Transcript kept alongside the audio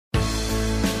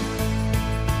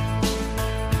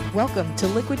Welcome to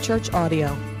Liquid Church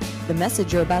Audio. The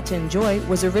message you're about to enjoy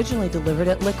was originally delivered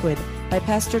at Liquid by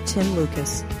Pastor Tim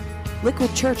Lucas.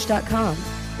 LiquidChurch.com,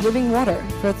 living water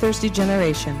for a thirsty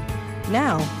generation.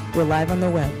 Now, we're live on the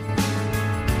web.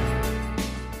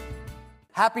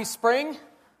 Happy spring?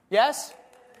 Yes?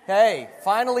 Hey,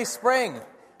 finally spring.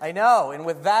 I know, and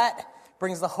with that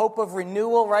brings the hope of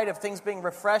renewal, right, of things being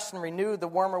refreshed and renewed, the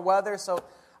warmer weather. So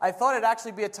I thought it'd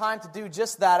actually be a time to do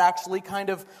just that, actually,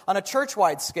 kind of on a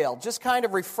church-wide scale. Just kind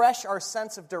of refresh our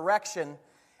sense of direction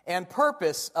and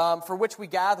purpose for which we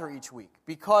gather each week.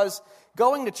 Because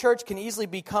going to church can easily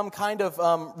become kind of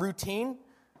routine.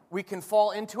 We can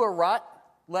fall into a rut,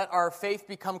 let our faith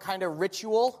become kind of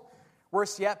ritual,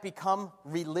 worse yet, become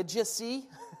religious-y,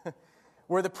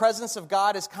 where the presence of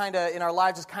God is kind of, in our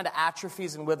lives, is kind of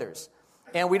atrophies and withers.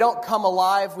 And we don't come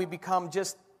alive, we become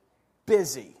just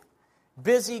busy.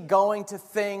 Busy going to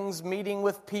things, meeting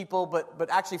with people, but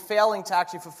actually failing to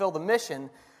actually fulfill the mission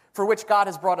for which God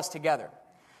has brought us together.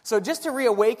 So just to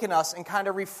reawaken us and kind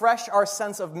of refresh our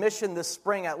sense of mission this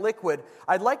spring at Liquid,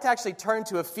 I'd like to actually turn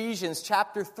to Ephesians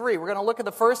chapter 3. We're going to look at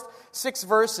the first 6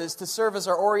 verses to serve as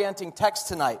our orienting text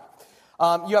tonight.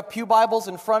 You have pew Bibles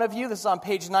in front of you. This is on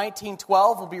page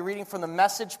 1912. We'll be reading from the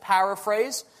Message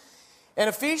paraphrase. And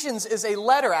Ephesians is a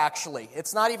letter, actually.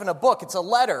 It's not even a book. It's a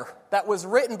letter that was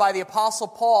written by the Apostle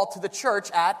Paul to the church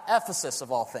at Ephesus,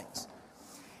 of all things.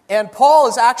 And Paul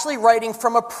is actually writing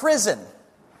from a prison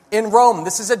in Rome.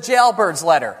 This is a jailbird's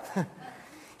letter.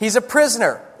 He's a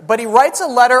prisoner, but he writes a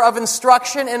letter of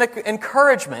instruction and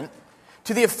encouragement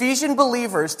to the Ephesian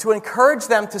believers to encourage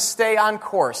them to stay on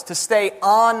course, to stay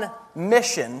on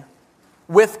mission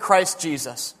with Christ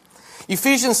Jesus.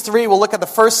 Ephesians 3, we'll look at the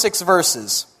first 6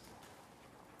 verses.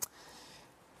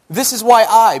 This is why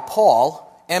I,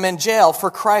 Paul, am in jail for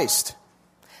Christ,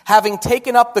 having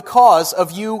taken up the cause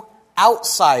of you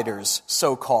outsiders,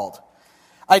 so-called.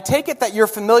 I take it that you're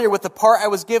familiar with the part I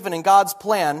was given in God's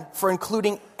plan for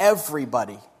including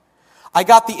everybody. I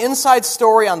got the inside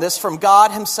story on this from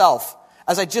God himself,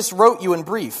 as I just wrote you in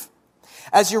brief.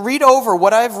 As you read over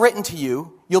what I have written to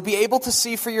you, you'll be able to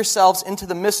see for yourselves into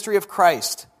the mystery of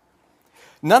Christ.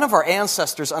 None of our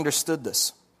ancestors understood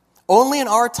this. Only in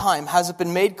our time has it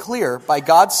been made clear by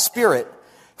God's Spirit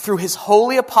through his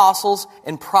holy apostles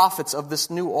and prophets of this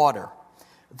new order.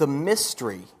 The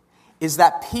mystery is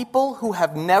that people who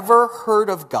have never heard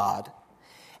of God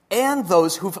and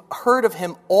those who've heard of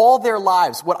him all their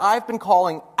lives, what I've been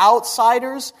calling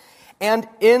outsiders and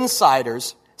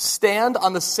insiders, stand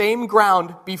on the same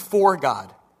ground before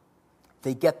God.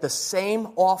 They get the same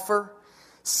offer,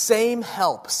 same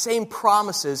help, same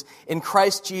promises in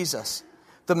Christ Jesus.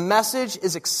 The message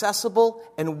is accessible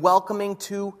and welcoming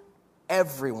to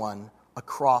everyone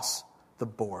across the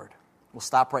board. We'll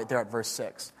stop right there at verse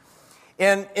 6.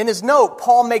 And in his note,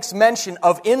 Paul makes mention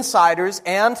of insiders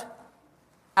and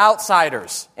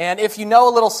outsiders. And if you know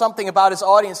a little something about his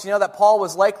audience, you know that Paul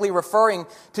was likely referring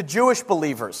to Jewish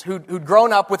believers who'd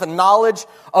grown up with a knowledge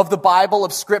of the Bible,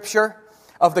 of Scripture,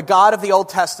 of the God of the Old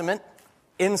Testament,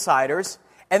 insiders.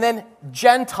 And then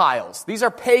Gentiles. These are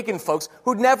pagan folks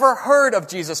who'd never heard of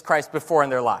Jesus Christ before in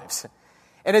their lives.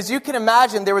 And as you can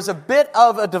imagine, there was a bit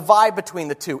of a divide between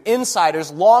the two. Insiders,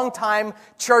 longtime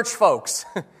church folks,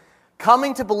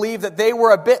 coming to believe that they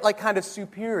were a bit like kind of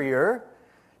superior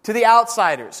to the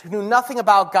outsiders who knew nothing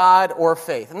about God or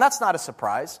faith. And that's not a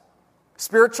surprise.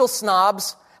 Spiritual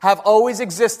snobs have always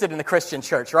existed in the Christian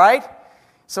church, right?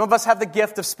 Some of us have the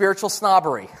gift of spiritual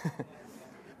snobbery.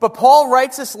 But Paul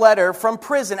writes this letter from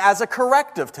prison as a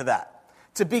corrective to that,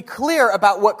 to be clear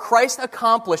about what Christ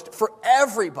accomplished for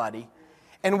everybody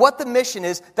and what the mission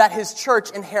is that his church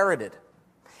inherited.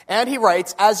 And he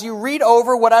writes, as you read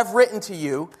over what I've written to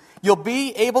you, you'll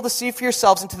be able to see for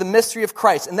yourselves into the mystery of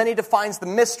Christ. And then he defines the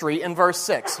mystery in verse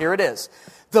 6. Here it is.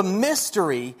 The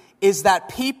mystery is that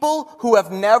people who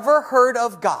have never heard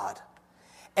of God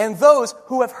and those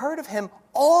who have heard of him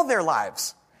all their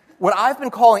lives, what I've been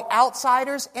calling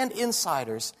outsiders and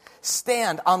insiders,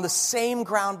 stand on the same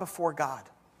ground before God.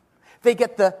 They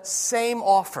get the same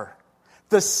offer,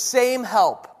 the same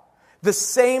help, the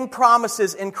same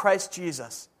promises in Christ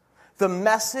Jesus. The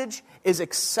message is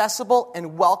accessible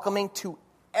and welcoming to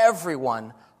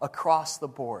everyone across the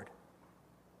board.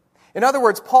 In other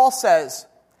words, Paul says,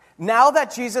 now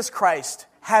that Jesus Christ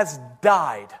has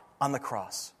died on the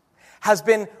cross, has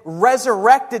been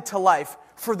resurrected to life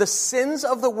for the sins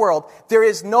of the world, there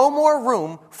is no more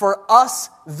room for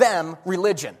us-them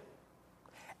religion.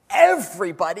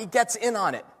 Everybody gets in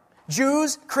on it.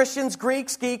 Jews, Christians,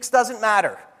 Greeks, geeks, doesn't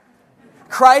matter.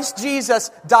 Christ Jesus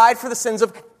died for the sins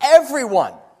of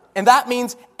everyone. And that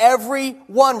means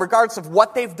everyone, regardless of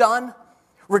what they've done,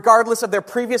 regardless of their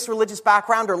previous religious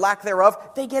background or lack thereof,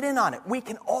 they get in on it. We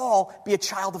can all be a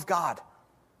child of God,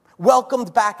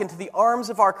 welcomed back into the arms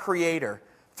of our Creator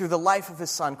through the life of His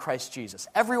Son, Christ Jesus.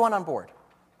 Everyone on board.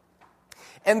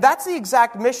 And that's the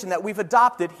exact mission that we've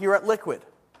adopted here at Liquid.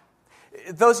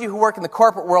 Those of you who work in the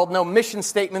corporate world know mission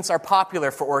statements are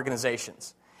popular for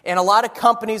organizations. And a lot of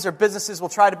companies or businesses will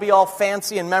try to be all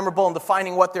fancy and memorable in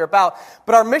defining what they're about.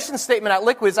 But our mission statement at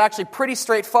Liquid is actually pretty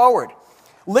straightforward.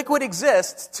 Liquid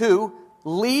exists to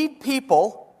lead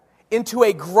people into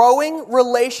a growing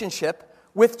relationship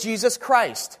with Jesus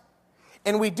Christ.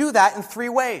 And we do that in three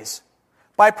ways.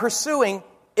 By pursuing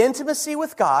intimacy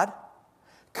with God,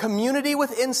 community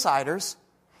with insiders,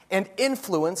 and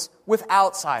influence with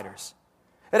outsiders.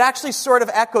 It actually sort of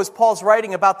echoes Paul's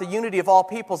writing about the unity of all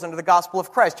peoples under the gospel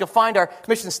of Christ. You'll find our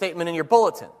mission statement in your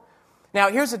bulletin. Now,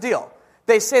 here's the deal.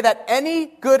 They say that any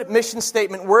good mission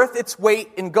statement worth its weight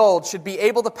in gold should be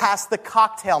able to pass the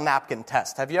cocktail napkin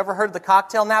test. Have you ever heard of the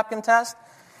cocktail napkin test?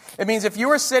 It means if you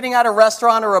were sitting at a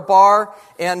restaurant or a bar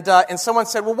and someone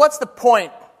said, well, what's the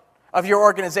point of your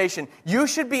organization? You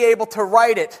should be able to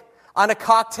write it on a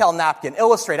cocktail napkin,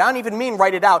 illustrate. I don't even mean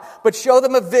write it out, but show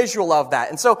them a visual of that.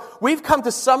 And so we've come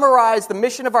to summarize the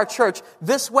mission of our church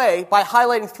this way by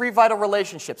highlighting three vital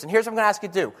relationships. And here's what I'm going to ask you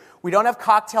to do. We don't have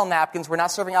cocktail napkins. We're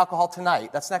not serving alcohol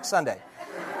tonight. That's next Sunday.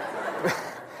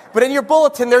 But in your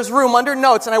bulletin, there's room under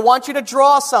notes, and I want you to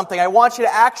draw something. I want you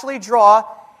to actually draw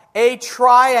a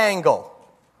triangle.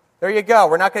 There you go.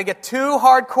 We're not going to get too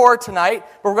hardcore tonight,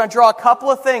 but we're going to draw a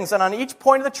couple of things. And on each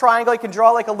point of the triangle, you can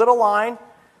draw like a little line.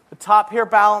 The top here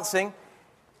balancing.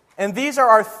 And these are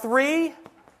our three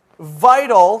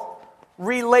vital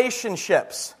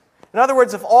relationships. In other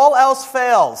words, if all else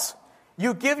fails,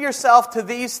 you give yourself to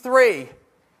these three,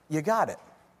 you got it.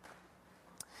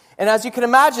 And as you can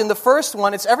imagine, the first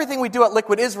one, it's everything we do at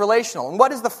Liquid is relational. And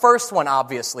what is the first one,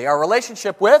 obviously? Our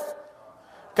relationship with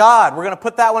God. We're going to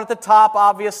put that one at the top,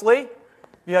 obviously. If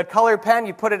you had colored pen,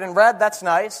 you put it in red. That's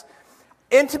nice.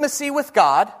 Intimacy with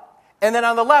God. And then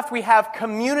on the left, we have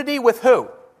community with who?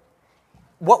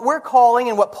 What we're calling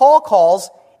and what Paul calls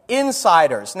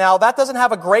insiders. Now, that doesn't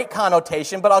have a great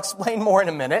connotation, but I'll explain more in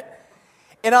a minute.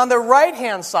 And on the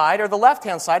right-hand side, or the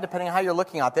left-hand side, depending on how you're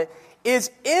looking at it,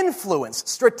 is influence,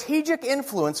 strategic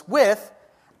influence with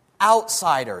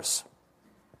outsiders.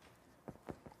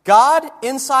 God,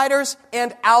 insiders,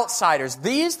 and outsiders.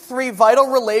 These three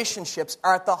vital relationships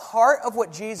are at the heart of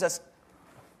what Jesus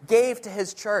gave to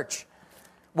His church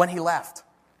when He left.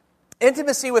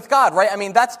 Intimacy with God, right? I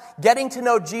mean, that's getting to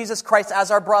know Jesus Christ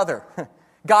as our brother.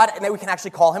 God, and then we can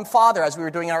actually call Him Father, as we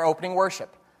were doing in our opening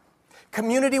worship.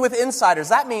 Community with insiders.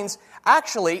 That means,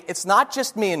 actually, it's not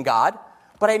just me and God,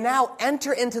 but I now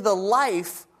enter into the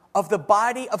life of the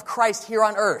body of Christ here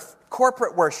on earth.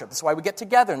 Corporate worship. That's why we get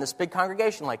together in this big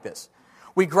congregation like this.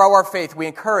 We grow our faith. We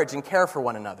encourage and care for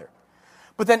one another.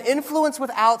 But then influence with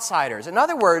outsiders. In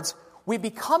other words, we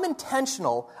become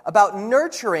intentional about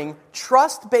nurturing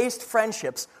trust-based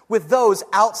friendships with those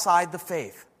outside the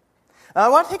faith. Now, I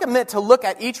want to take a minute to look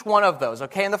at each one of those,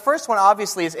 okay? And the first one,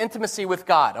 obviously, is intimacy with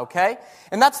God, okay?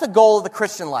 And that's the goal of the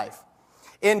Christian life.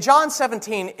 In John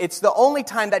 17, it's the only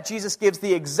time that Jesus gives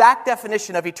the exact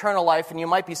definition of eternal life, and you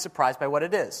might be surprised by what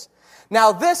it is.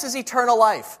 Now, this is eternal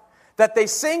life, that they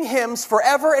sing hymns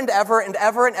forever and ever and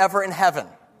ever and ever in heaven.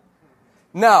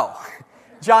 No.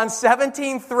 John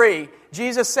 17:3,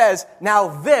 Jesus says,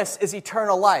 now this is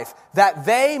eternal life, that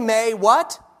they may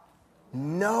what?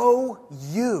 Know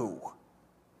you,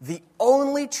 the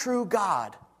only true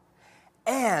God,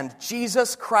 and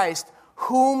Jesus Christ,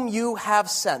 whom you have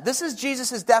sent. This is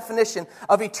Jesus' definition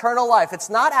of eternal life. It's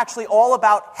not actually all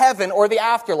about heaven or the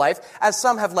afterlife, as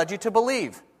some have led you to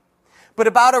believe, but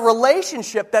about a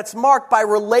relationship that's marked by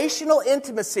relational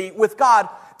intimacy with God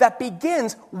that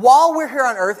begins while we're here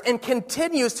on earth and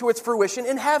continues to its fruition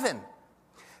in heaven.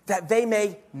 That they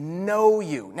may know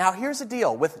you. Now, here's the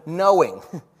deal with knowing.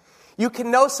 You can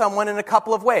know someone in a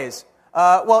couple of ways.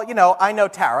 I know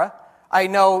Tara. I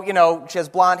know, she has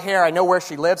blonde hair. I know where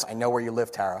she lives. I know where you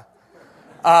live, Tara.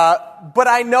 But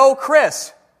I know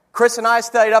Chris. Chris and I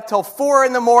stayed up till 4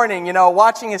 a.m,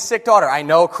 watching his sick daughter. I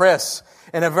know Chris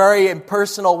in a very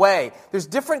impersonal way. There's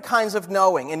different kinds of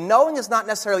knowing, and knowing is not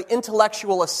necessarily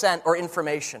intellectual assent or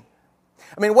information.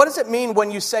 I mean, what does it mean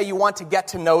when you say you want to get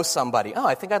to know somebody? Oh,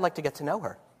 I think I'd like to get to know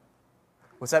her.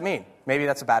 What's that mean? Maybe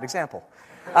that's a bad example.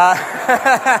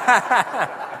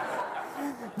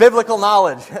 Biblical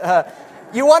knowledge.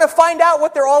 You want to find out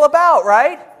what they're all about,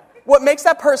 right? What makes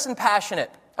that person passionate?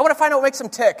 I want to find out what makes them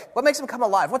tick. What makes them come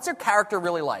alive? What's their character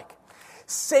really like?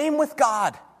 Same with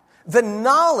God. The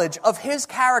knowledge of his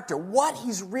character, what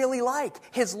he's really like,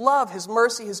 his love, his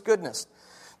mercy, his goodness.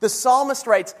 The psalmist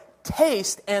writes,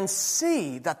 taste and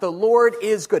see that the Lord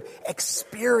is good.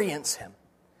 Experience him.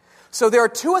 So there are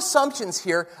two assumptions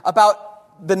here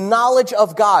about the knowledge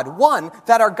of God. One,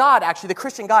 that our God, actually the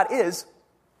Christian God, is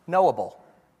knowable.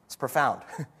 It's profound.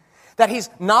 That he's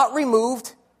not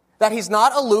removed, that he's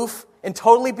not aloof and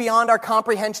totally beyond our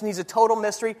comprehension. He's a total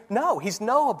mystery. No, he's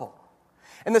knowable.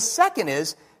 And the second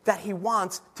is that he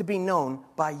wants to be known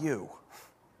by you.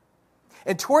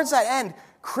 And towards that end,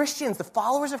 Christians, the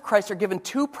followers of Christ, are given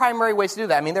two primary ways to do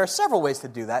that. I mean, there are several ways to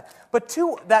do that, but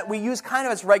two that we use kind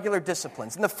of as regular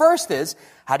disciplines. And the first is,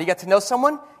 how do you get to know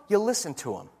someone? You listen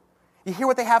to them. You hear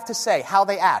what they have to say, how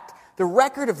they act. The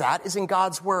record of that is in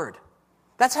God's Word.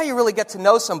 That's how you really get to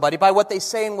know somebody, by what they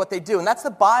say and what they do. And that's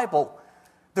the Bible,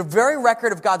 the very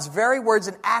record of God's very words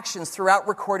and actions throughout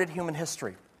recorded human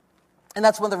history. And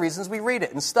that's one of the reasons we read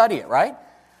it and study it, right?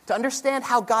 To understand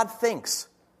how God thinks,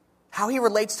 how he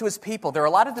relates to his people. There are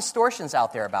a lot of distortions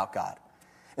out there about God.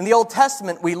 In the Old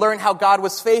Testament, we learn how God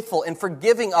was faithful and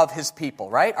forgiving of his people,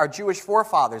 right? Our Jewish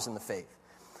forefathers in the faith.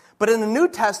 But in the New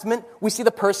Testament, we see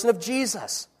the person of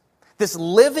Jesus, this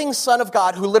living Son of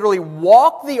God who literally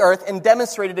walked the earth and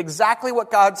demonstrated exactly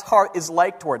what God's heart is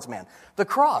like towards man. The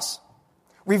cross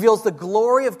reveals the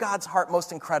glory of God's heart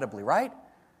most incredibly, right?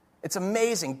 It's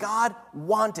amazing. God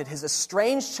wanted his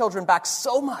estranged children back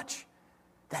so much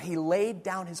that he laid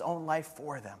down his own life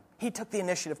for them. He took the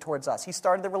initiative towards us. He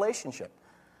started the relationship.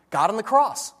 God on the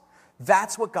cross.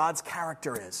 That's what God's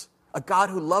character is. A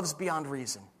God who loves beyond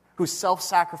reason, who's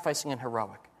self-sacrificing and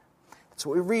heroic. That's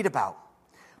what we read about.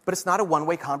 But it's not a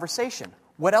one-way conversation.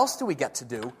 What else do we get to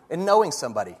do in knowing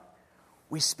somebody?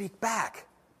 We speak back.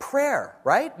 Prayer,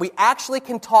 right? We actually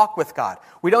can talk with God.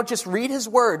 We don't just read his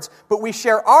words, but we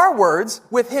share our words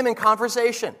with him in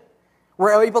conversation.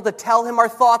 We're able to tell him our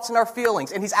thoughts and our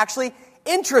feelings, and he's actually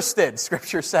interested,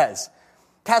 Scripture says.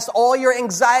 Cast all your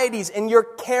anxieties and your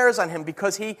cares on him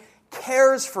because he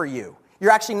cares for you. You're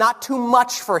actually not too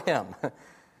much for him.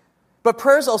 But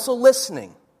prayer is also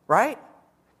listening, right?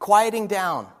 Quieting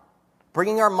down,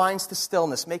 bringing our minds to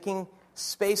stillness, making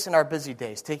space in our busy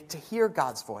days to hear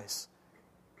God's voice.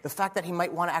 The fact that he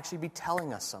might want to actually be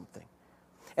telling us something.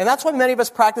 And that's why many of us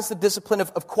practice the discipline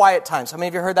of quiet times. How many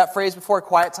of you heard that phrase before,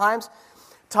 quiet times?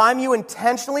 Time you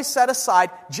intentionally set aside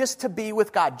just to be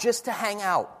with God, just to hang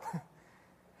out.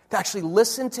 To actually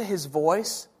listen to his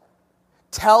voice,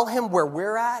 tell him where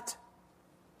we're at,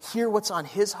 hear what's on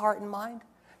his heart and mind.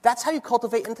 That's how you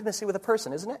cultivate intimacy with a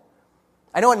person, isn't it?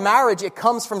 I know in marriage it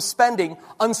comes from spending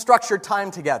unstructured time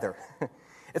together.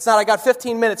 It's not, I got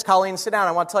 15 minutes, Colleen, sit down,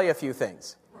 I want to tell you a few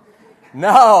things.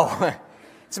 No.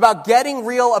 It's about getting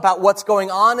real about what's going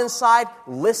on inside,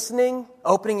 listening,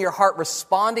 opening your heart,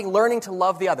 responding, learning to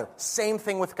love the other. Same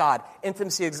thing with God.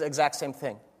 Intimacy is the exact same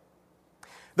thing.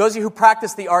 Those of you who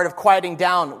practice the art of quieting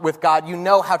down with God, you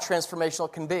know how transformational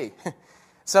it can be.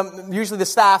 Usually the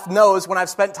staff knows when I've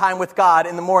spent time with God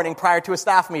in the morning prior to a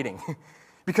staff meeting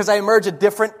because I emerge a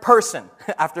different person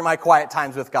after my quiet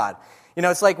times with God. You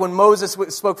know, it's like when Moses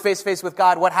spoke face-to-face with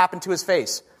God, what happened to his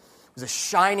face? It was a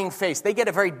shining face. They get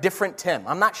a very different Tim.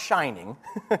 I'm not shining,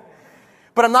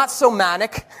 but I'm not so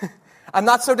manic. I'm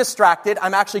not so distracted.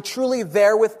 I'm actually truly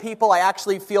there with people. I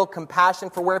actually feel compassion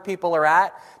for where people are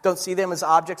at. Don't see them as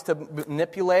objects to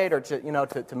manipulate or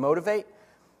to motivate.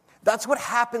 That's what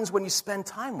happens when you spend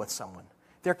time with someone.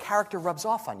 Their character rubs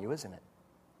off on you, isn't it?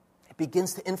 It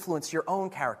begins to influence your own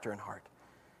character and heart.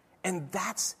 And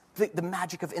that's the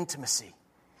magic of intimacy.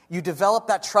 You develop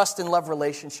that trust and love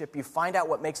relationship. You find out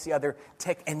what makes the other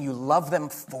tick, and you love them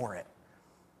for it.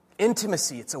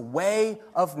 Intimacy, it's a way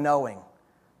of knowing.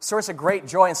 Source of great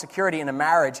joy and security in a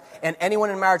marriage, and anyone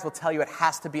in marriage will tell you it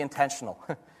has to be intentional.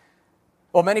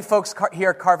 Well, many folks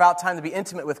here carve out time to be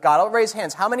intimate with God. I'll raise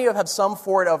hands. How many of you have some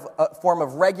form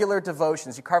of regular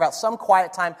devotions? You carve out some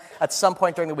quiet time at some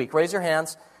point during the week. Raise your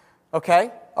hands.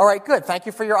 Okay? All right, good. Thank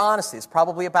you for your honesty. It's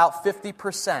probably about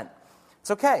 50%.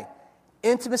 It's okay.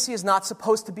 Intimacy is not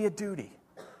supposed to be a duty.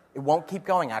 It won't keep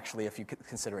going, actually, if you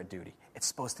consider it duty. It's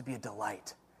supposed to be a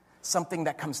delight, something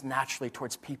that comes naturally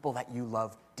towards people that you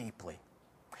love deeply.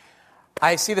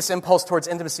 I see this impulse towards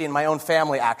intimacy in my own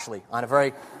family, actually, on a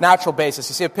very natural basis.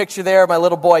 You see a picture there of my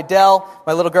little boy, Dell,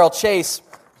 my little girl, Chase.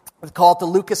 We call it the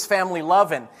Lucas family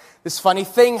lovin'. This funny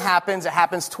thing happens. It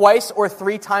happens twice or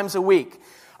 3 times a week.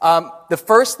 The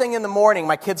first thing in the morning,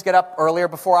 my kids get up earlier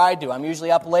before I do. I'm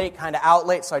usually up late, kind of out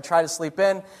late, so I try to sleep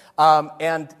in.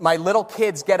 And my little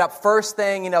kids get up first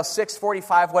thing,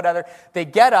 6:45, whatever. They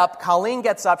get up. Colleen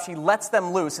gets up. She lets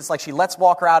them loose. It's like she lets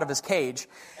Walker out of his cage.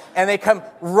 And they come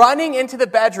running into the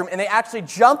bedroom, and they actually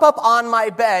jump up on my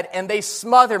bed, and they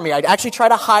smother me. I actually try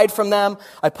to hide from them.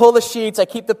 I pull the sheets. I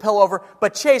keep the pillow over.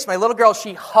 But Chase, my little girl,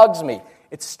 she hugs me.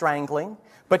 It's strangling,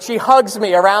 but she hugs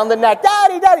me around the neck.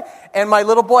 Daddy, Daddy. And my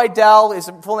little boy, Dell,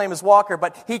 his full name is Walker,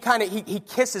 but he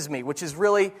kisses me, which is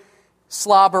really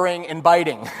slobbering and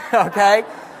biting, okay?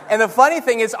 And the funny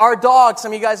thing is, our dog,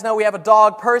 some of you guys know we have a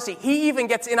dog, Percy, he even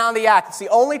gets in on the act. It's the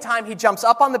only time he jumps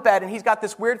up on the bed, and he's got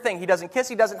this weird thing. He doesn't kiss,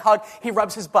 he doesn't hug, he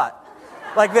rubs his butt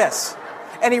like this.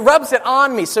 And he rubs it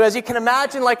on me. So as you can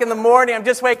imagine, like in the morning, I'm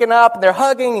just waking up, and they're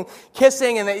hugging and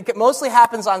kissing, and it mostly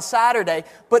happens on Saturday,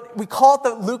 but we call it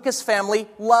the Lucas family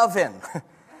love-in.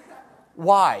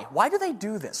 Why? Why do they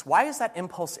do this? Why is that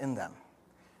impulse in them?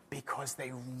 Because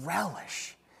they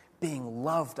relish being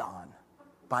loved on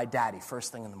by Daddy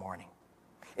first thing in the morning.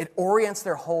 It orients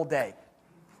their whole day.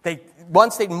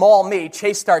 Once they maul me,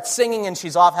 Chase starts singing and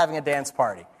she's off having a dance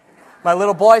party. My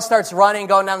little boy starts running,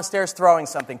 going down the stairs, throwing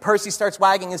something. Percy starts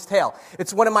wagging his tail.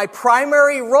 It's one of my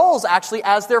primary roles, actually,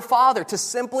 as their father, to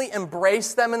simply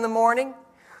embrace them in the morning,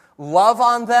 love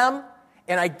on them,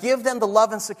 and I give them the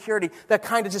love and security that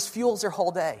kind of just fuels their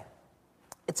whole day.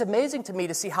 It's amazing to me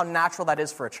to see how natural that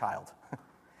is for a child.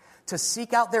 To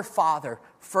seek out their father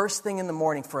first thing in the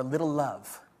morning for a little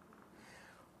love.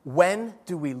 When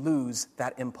do we lose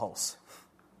that impulse?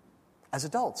 As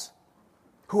adults,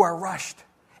 who are rushed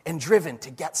and driven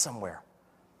to get somewhere.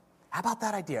 How about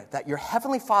that idea? That your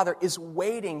heavenly Father is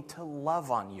waiting to love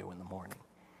on you in the morning.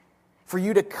 For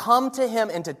you to come to Him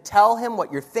and to tell Him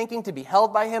what you're thinking, to be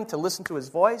held by Him, to listen to His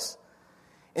voice.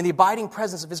 In the abiding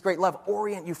presence of His great love,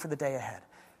 orient you for the day ahead.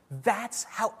 That's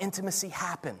how intimacy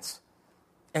happens.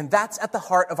 And that's at the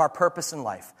heart of our purpose in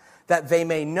life. That they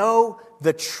may know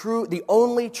the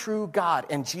only true God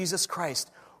and Jesus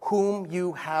Christ, whom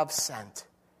you have sent.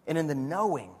 And in the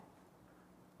knowing,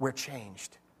 we're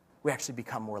changed. We actually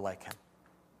become more like Him.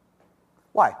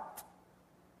 Why?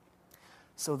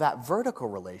 So that vertical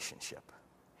relationship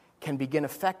can begin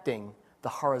affecting the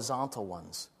horizontal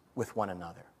ones with one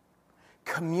another.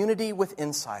 Community with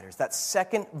insiders, that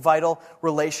second vital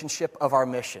relationship of our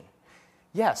mission.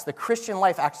 Yes, the Christian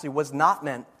life actually was not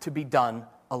meant to be done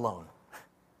alone.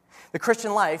 The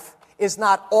Christian life is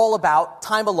not all about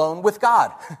time alone with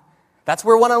God. That's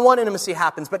where one-on-one intimacy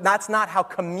happens, but that's not how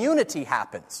community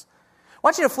happens. I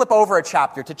want you to flip over a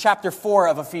chapter to chapter 4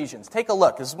 of Ephesians. Take a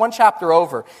look. This is one chapter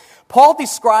over. Paul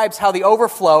describes how the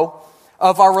overflow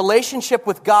of our relationship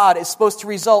with God is supposed to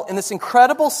result in this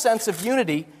incredible sense of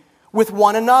unity with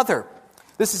one another.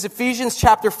 This is Ephesians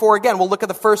chapter 4 again. We'll look at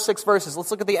the first 6 verses. Let's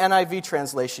look at the NIV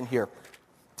translation here.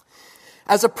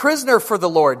 As a prisoner for the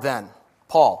Lord, then,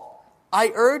 Paul,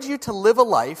 I urge you to live a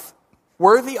life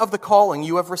worthy of the calling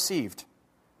you have received.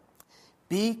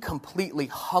 Be completely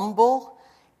humble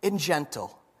and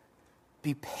gentle.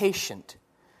 Be patient,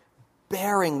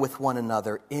 bearing with one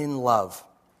another in love.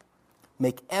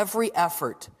 Make every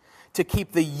effort to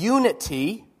keep the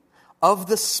unity of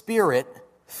the Spirit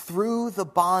through the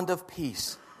bond of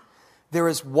peace. There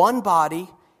is one body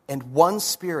and one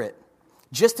Spirit,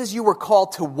 just as you were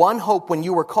called to one hope when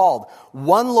you were called,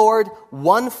 one Lord,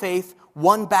 one faith,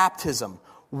 one baptism,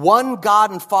 one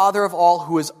God and Father of all,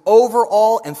 who is over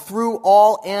all and through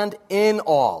all and in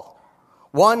all.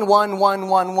 One.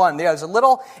 There's a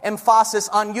little emphasis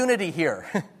on unity here.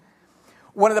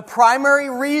 One of the primary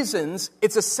reasons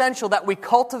it's essential that we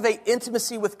cultivate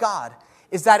intimacy with God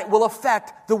is that it will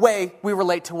affect the way we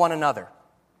relate to one another.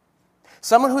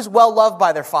 Someone who's well loved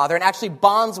by their Father and actually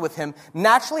bonds with Him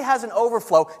naturally has an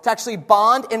overflow to actually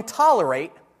bond and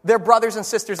tolerate their brothers and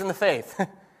sisters in the faith.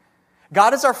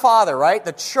 God is our Father, right?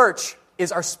 The church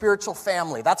is our spiritual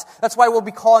family. That's why we'll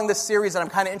be calling this series that I'm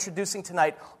kind of introducing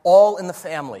tonight, All in the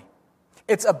Family.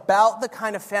 It's about the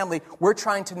kind of family we're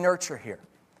trying to nurture here.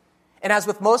 And as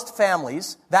with most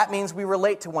families, that means we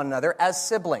relate to one another as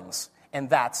siblings. And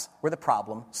that's where the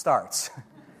problem starts.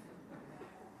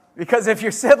 Because if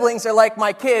your siblings are like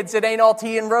my kids, it ain't all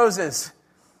tea and roses.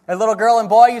 A little girl and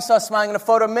boy you saw smiling in a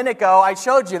photo a minute ago, I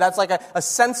showed you, that's like a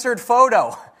censored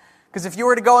photo. Because if you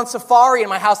were to go on safari in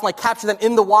my house and capture them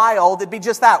in the wild, it'd be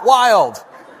just that, wild.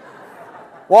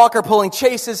 Walker pulling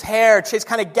Chase's hair, Chase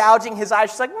kind of gouging his eyes.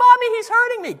 She's like, Mommy, he's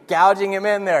hurting me. Gouging him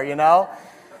in there,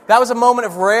 That was a moment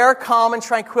of rare calm and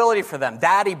tranquility for them.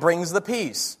 Daddy brings the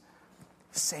peace.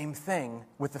 Same thing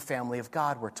with the family of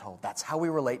God, we're told. That's how we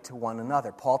relate to one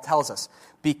another. Paul tells us,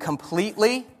 be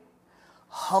completely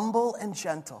humble and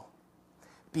gentle.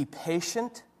 Be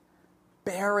patient,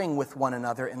 bearing with one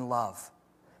another in love.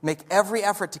 Make every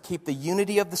effort to keep the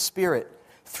unity of the Spirit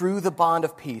through the bond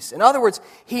of peace. In other words,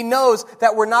 he knows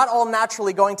that we're not all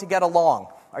naturally going to get along.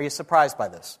 Are you surprised by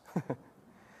this?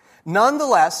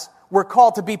 Nonetheless, we're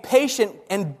called to be patient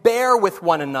and bear with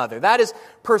one another. That is,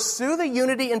 pursue the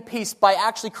unity and peace by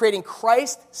actually creating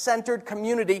Christ-centered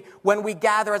community when we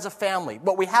gather as a family.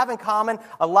 What we have in common,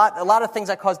 a lot of things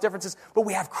that cause differences, but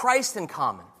we have Christ in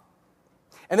common.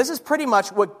 And this is pretty much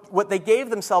what they gave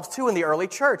themselves to in the early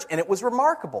church, and it was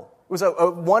remarkable. It was a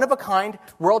one-of-a-kind,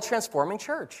 world-transforming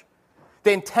church.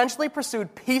 They intentionally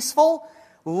pursued peaceful,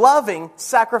 loving,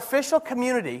 sacrificial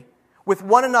community with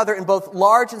one another in both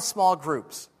large and small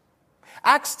groups.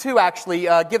 Acts 2 actually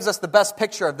gives us the best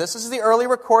picture of this. This is the early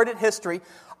recorded history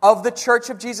of the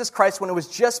Church of Jesus Christ when it was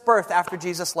just birthed after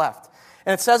Jesus left.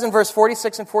 And it says in verse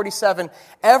 46 and 47,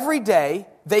 every day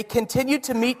they continued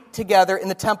to meet together in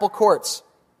the temple courts.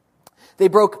 They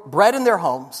broke bread in their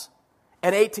homes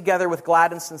and ate together with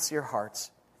glad and sincere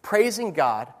hearts, praising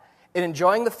God and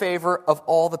enjoying the favor of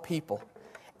all the people.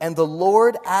 And the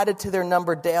Lord added to their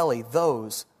number daily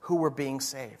those who were being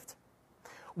saved.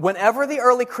 Whenever the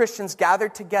early Christians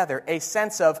gathered together, a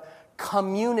sense of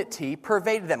community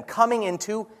pervaded them, coming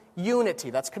into unity.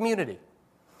 That's community.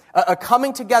 A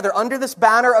coming together under this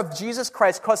banner of Jesus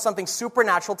Christ caused something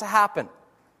supernatural to happen.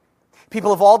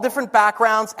 People of all different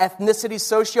backgrounds, ethnicities,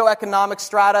 socioeconomic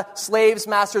strata, slaves,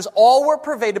 masters, all were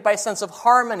pervaded by a sense of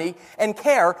harmony and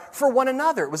care for one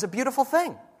another. It was a beautiful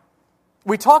thing.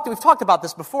 We've talked about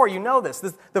this before. You know this.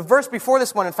 The verse before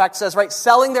this one, in fact, says, right,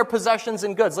 selling their possessions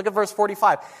and goods. Look at verse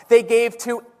 45. They gave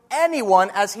to anyone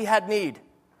as he had need.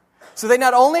 So they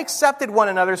not only accepted one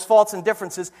another's faults and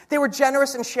differences, they were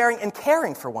generous in sharing and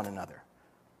caring for one another.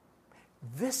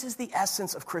 This is the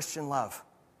essence of Christian love.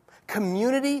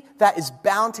 Community that is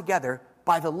bound together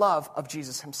by the love of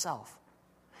Jesus himself.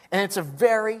 And it's a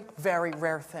very, very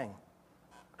rare thing.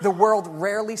 The world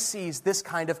rarely sees this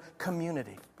kind of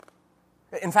community.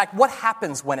 In fact, what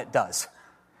happens when it does?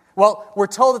 Well, we're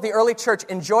told that the early church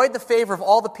enjoyed the favor of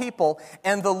all the people,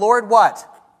 and the Lord what?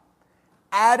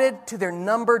 Added to their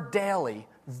number daily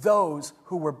those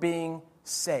who were being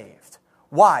saved.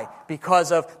 Why?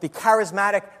 Because of the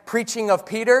charismatic preaching of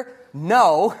Peter?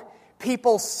 No.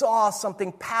 People saw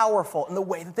something powerful in the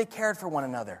way that they cared for one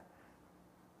another.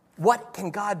 What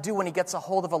can God do when he gets a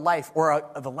hold of a life or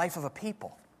the life of a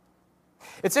people?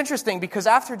 It's interesting because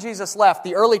after Jesus left,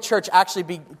 the early church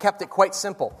actually kept it quite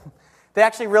simple. They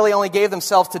actually really only gave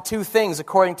themselves to two things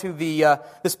according to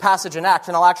this passage in Acts.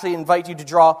 And I'll actually invite you to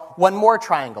draw one more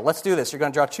triangle. Let's do this. You're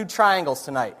going to draw two triangles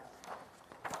tonight.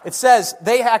 It says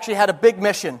they actually had a big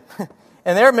mission.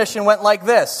 And their mission went like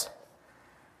this.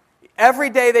 Every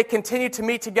day they continued to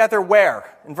meet together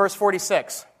where? In verse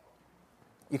 46.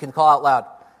 You can call out loud.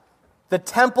 The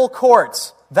temple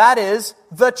courts. That is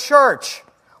the church.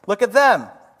 Look at them.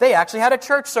 They actually had a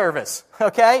church service,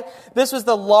 okay? This was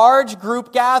the large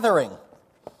group gathering.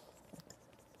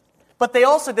 But they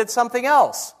also did something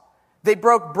else. They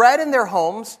broke bread in their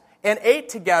homes and ate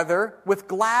together with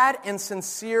glad and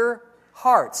sincere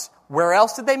hearts. Where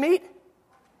else did they meet?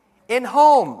 In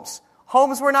homes.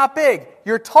 Homes were not big.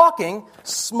 You're talking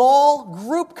small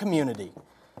group community.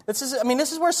 This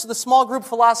is where the small group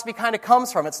philosophy kind of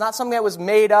comes from. It's not something that was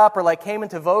made up or like came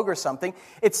into vogue or something.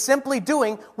 It's simply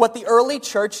doing what the early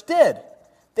church did.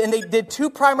 And they did two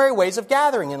primary ways of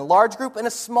gathering, in a large group and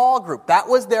a small group. That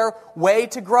was their way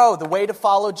to grow, the way to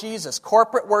follow Jesus.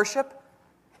 Corporate worship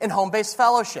and home-based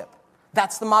fellowship.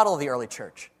 That's the model of the early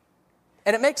church.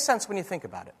 And it makes sense when you think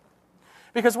about it.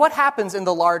 Because what happens in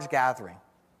the large gathering?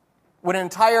 When an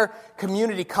entire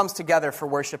community comes together for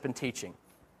worship and teaching,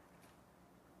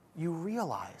 you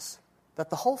realize that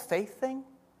the whole faith thing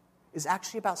is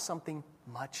actually about something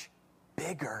much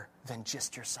bigger than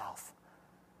just yourself.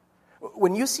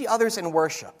 When you see others in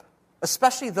worship,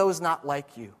 especially those not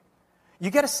like you, you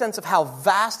get a sense of how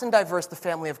vast and diverse the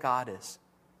family of God is.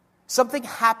 Something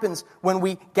happens when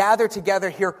we gather together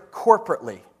here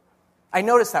corporately. I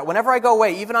notice that whenever I go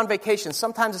away, even on vacation,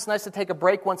 sometimes it's nice to take a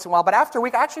break once in a while, but after a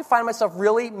week, I actually find myself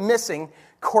really missing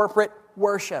corporate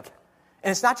worship. And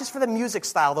it's not just for the music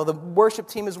style, though the worship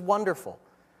team is wonderful.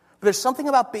 But there's something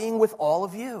about being with all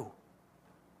of you.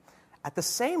 At the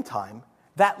same time,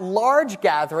 that large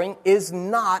gathering is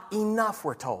not enough,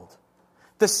 we're told.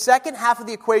 The second half of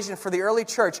the equation for the early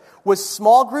church was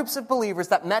small groups of believers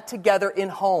that met together in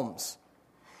homes.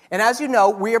 And as you know,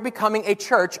 we are becoming a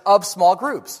church of small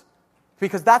groups.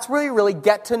 Because that's where you really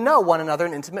get to know one another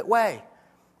in an intimate way.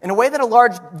 In a way that a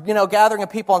large, gathering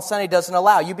of people on Sunday doesn't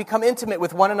allow. You become intimate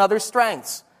with one another's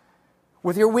strengths,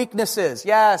 with your weaknesses,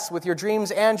 yes, with your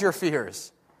dreams and your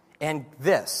fears. And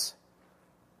this,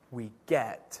 we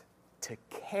get to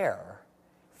care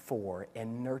for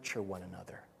and nurture one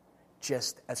another,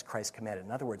 just as Christ commanded.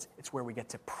 In other words, it's where we get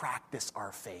to practice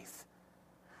our faith.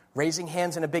 Raising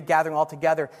hands in a big gathering all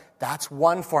together, that's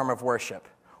one form of worship.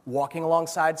 Walking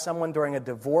alongside someone during a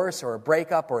divorce or a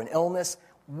breakup or an illness,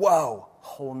 whoa,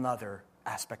 whole nother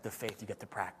aspect of faith you get to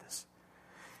practice.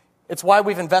 It's why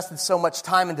we've invested so much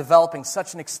time in developing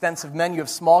such an extensive menu of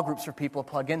small groups for people to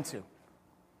plug into.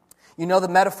 You know the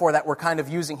metaphor that we're kind of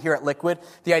using here at Liquid,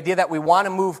 the idea that we want to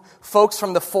move folks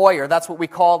from the foyer. That's what we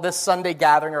call this Sunday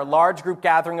gathering, or large group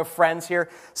gathering of friends here.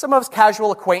 Some of us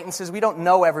casual acquaintances. We don't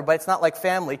know everybody. It's not like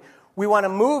family. We want to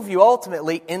move you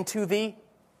ultimately into the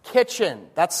kitchen.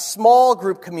 That's small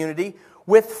group community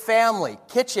with family.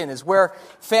 Kitchen is where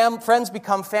friends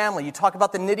become family. You talk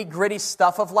about the nitty-gritty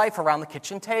stuff of life around the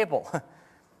kitchen table.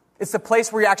 It's the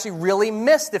place where you're actually really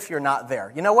missed if you're not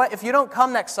there. You know what? If you don't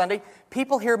come next Sunday,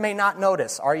 people here may not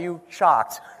notice. Are you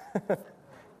shocked?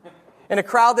 In a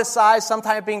crowd this size,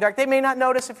 sometime being dark, they may not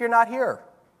notice if you're not here.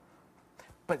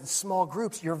 But in small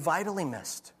groups, you're vitally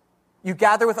missed. You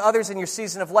gather with others in your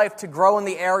season of life to grow in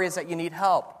the areas that you need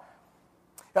help.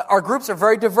 Our groups are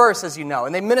very diverse, as you know,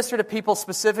 and they minister to people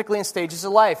specifically in stages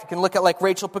of life. You can look at like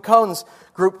Rachel Picone's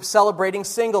group celebrating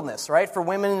singleness, right, for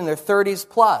women in their 30s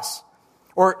plus.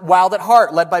 Or Wild at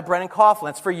Heart, led by Brennan Coughlin.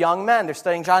 That's for young men. They're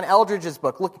studying John Eldridge's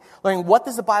book, learning what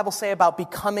does the Bible say about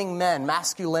becoming men,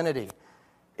 masculinity,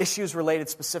 issues related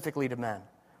specifically to men.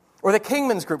 Or the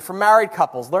Kingman's group for married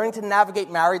couples, learning to navigate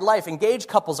married life. Engaged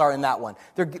couples are in that one.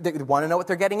 They want to know what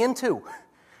they're getting into.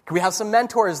 Can we have some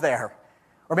mentors there?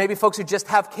 Or maybe folks who just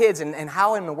have kids, and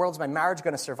how in the world is my marriage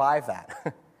going to survive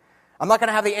that? I'm not going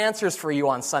to have the answers for you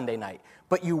on Sunday night,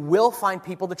 but you will find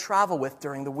people to travel with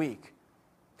during the week.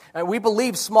 And we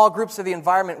believe small groups are the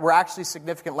environment where actually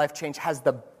significant life change has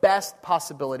the best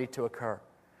possibility to occur.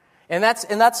 And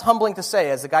that's humbling to say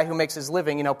as a guy who makes his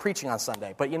living, preaching on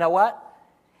Sunday. But you know what?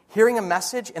 Hearing a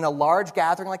message in a large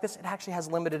gathering like this, it actually has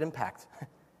limited impact.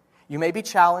 You may be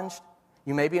challenged,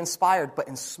 you may be inspired, but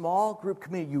in small group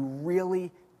community, you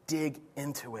really dig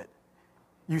into it.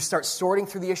 You start sorting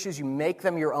through the issues, you make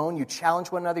them your own, you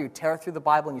challenge one another, you tear through the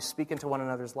Bible, and you speak into one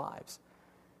another's lives.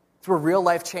 It's where real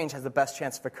life change has the best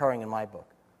chance of occurring in my book.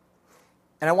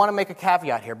 And I want to make a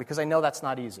caveat here because I know that's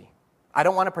not easy. I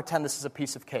don't want to pretend this is a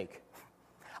piece of cake.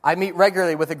 I meet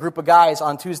regularly with a group of guys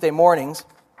on Tuesday mornings,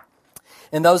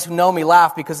 and those who know me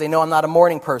laugh because they know I'm not a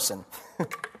morning person.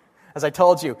 As I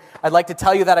told you, I'd like to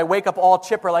tell you that I wake up all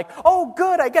chipper like, oh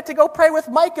good, I get to go pray with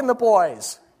Mike and the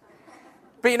boys.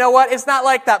 But you know what? It's not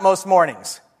like that most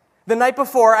mornings. The night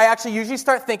before, I actually usually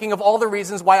start thinking of all the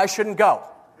reasons why I shouldn't go.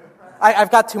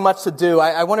 I've got too much to do.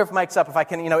 I wonder if Mike's up, if I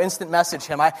can, instant message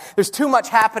him. There's too much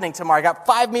happening tomorrow. I got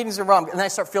 5 meetings in a row, and then I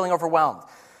start feeling overwhelmed.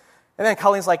 And then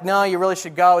Colleen's like, no, you really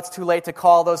should go. It's too late to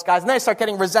call those guys. And then I start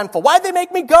getting resentful. Why'd they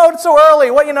make me go so early?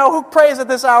 Who prays at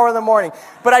this hour in the morning?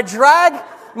 But I drag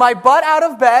my butt out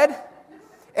of bed,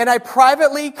 and I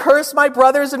privately curse my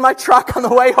brothers in my truck on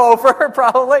the way over,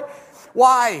 probably.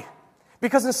 Why?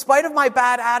 Because in spite of my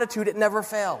bad attitude, it never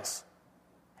fails.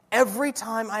 Every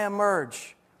time I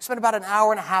emerge, we spend about an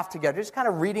hour and a half together, just kind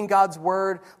of reading God's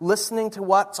Word, listening to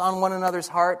what's on one another's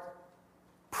heart,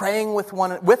 praying with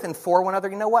and for one another.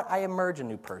 You know what? I emerge a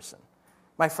new person.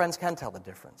 My friends can tell the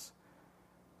difference.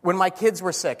 When my kids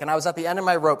were sick and I was at the end of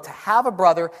my rope, to have a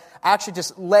brother actually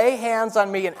just lay hands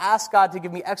on me and ask God to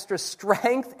give me extra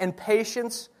strength and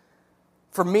patience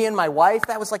for me and my wife,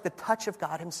 that was like the touch of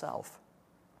God Himself.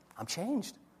 I'm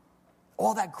changed.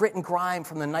 All that grit and grime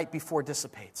from the night before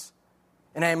dissipates.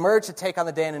 And I emerge to take on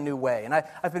the day in a new way. And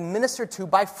I've been ministered to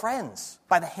by friends,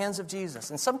 by the hands of Jesus.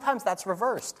 And sometimes that's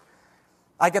reversed.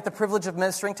 I get the privilege of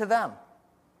ministering to them,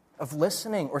 of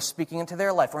listening or speaking into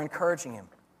their life or encouraging Him.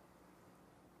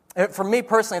 For me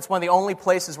personally, it's one of the only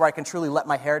places where I can truly let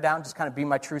my hair down, just kind of be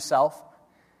my true self,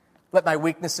 let my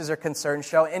weaknesses or concerns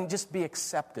show, and just be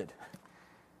accepted.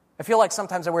 I feel like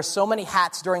sometimes I wear so many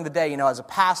hats during the day, as a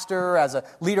pastor, as a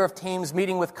leader of teams,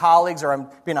 meeting with colleagues, or I'm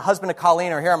being a husband to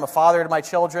Colleen, or here I'm a father to my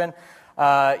children.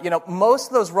 Most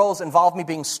of those roles involve me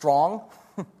being strong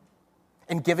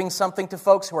and giving something to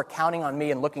folks who are counting on me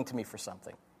and looking to me for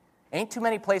something. Ain't too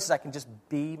many places I can just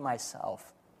be myself.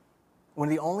 One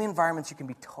of the only environments you can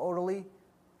be totally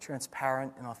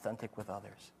transparent and authentic with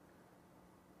others.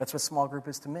 That's what small group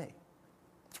is to me.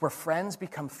 It's where friends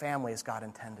become family as God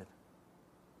intended.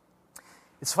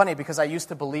 It's funny because I used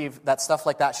to believe that stuff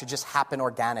like that should just happen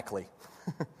organically.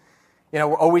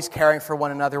 We're always caring for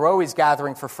one another. We're always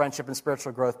gathering for friendship and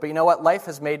spiritual growth. But you know what? Life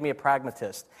has made me a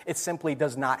pragmatist. It simply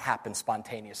does not happen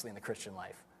spontaneously in the Christian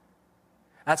life.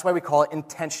 That's why we call it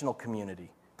intentional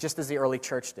community, just as the early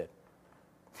church did.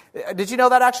 Did you know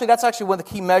that actually? That's actually one of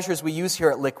the key measures we use here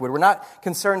at Liquid. We're not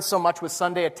concerned so much with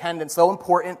Sunday attendance, though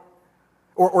important,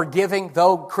 or giving,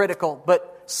 though critical,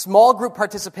 but small group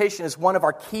participation is one of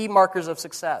our key markers of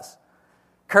success.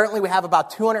 Currently, we have about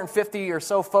 250 or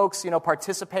so folks,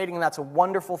 participating, and that's a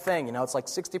wonderful thing. It's like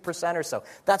 60% or so.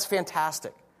 That's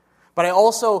fantastic. But I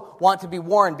also want to be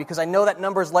warned because I know that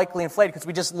number is likely inflated because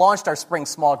we just launched our spring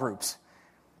small groups.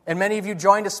 And many of you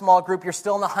joined a small group. You're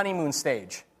still in the honeymoon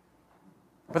stage.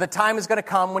 But the time is going to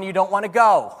come when you don't want to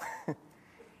go.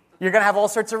 You're going to have all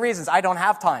sorts of reasons. I don't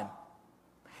have time.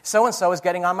 So-and-so is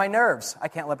getting on my nerves. I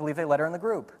can't believe they let her in the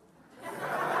group.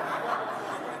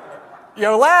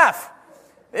 Laugh.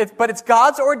 But it's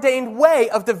God's ordained way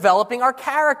of developing our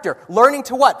character. Learning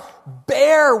to what?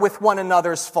 Bear with one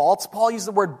another's faults. Paul used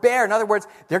the word bear. In other words,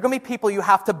 there are going to be people you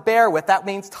have to bear with. That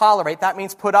means tolerate. That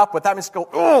means put up with. That means go,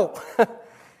 oh.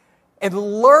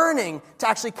 And learning to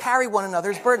actually carry one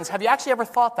another's burdens. Have you actually ever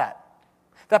thought that?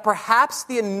 That perhaps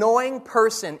the annoying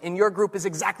person in your group is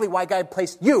exactly why God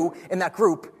placed you in that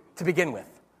group to begin with.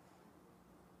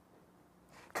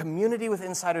 Community with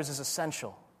insiders is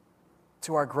essential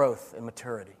to our growth and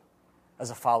maturity as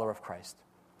a follower of Christ.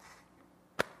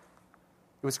 It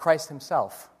was Christ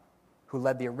himself who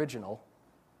led the original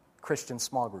Christian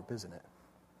small group, isn't it?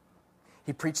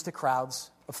 He preached to crowds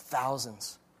of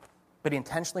thousands, but he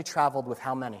intentionally traveled with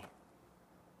how many?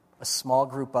 A small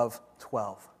group of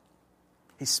 12.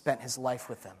 He spent his life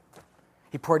with them.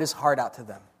 He poured his heart out to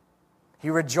them.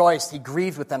 He rejoiced, he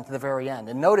grieved with them to the very end.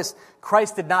 And notice,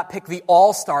 Christ did not pick the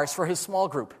all-stars for his small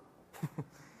group.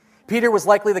 Peter was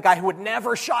likely the guy who would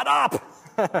never shut up.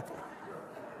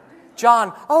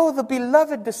 John, the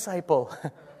beloved disciple.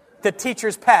 The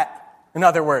teacher's pet, in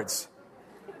other words.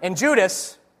 And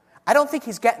Judas, I don't think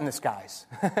he's getting this, guys.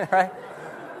 Right?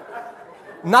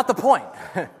 Not the point.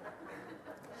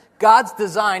 God's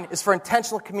design is for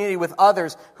intentional community with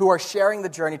others who are sharing the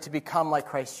journey to become like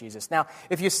Christ Jesus. Now,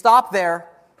 if you stop there,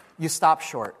 you stop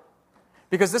short.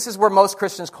 Because this is where most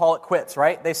Christians call it quits,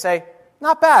 right? They say,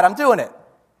 not bad, I'm doing it.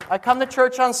 I come to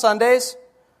church on Sundays.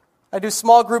 I do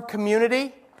small group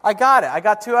community. I got it. I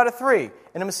got 2 out of 3.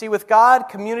 Intimacy with God,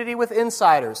 community with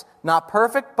insiders. Not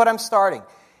perfect, but I'm starting.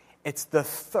 It's the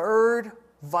third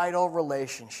vital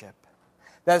relationship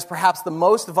that is perhaps the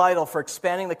most vital for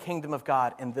expanding the kingdom of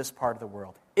God in this part of the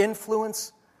world.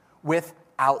 Influence with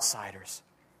outsiders.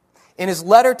 In his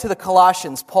letter to the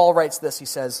Colossians, Paul writes this. He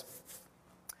says,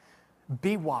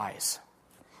 be wise.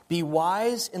 Be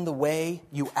wise in the way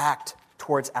you act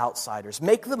towards outsiders.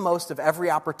 Make the most of every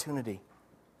opportunity.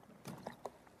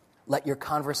 Let your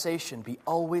conversation be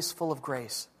always full of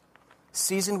grace,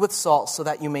 seasoned with salt so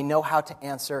that you may know how to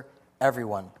answer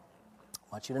everyone. I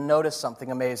want you to notice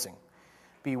something amazing.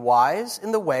 Be wise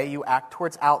in the way you act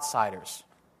towards outsiders.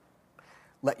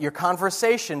 Let your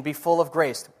conversation be full of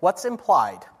grace. What's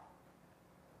implied?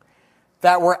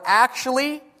 That we're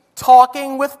actually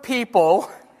talking with people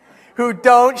who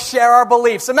don't share our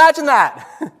beliefs. Imagine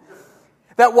that.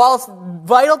 That while it's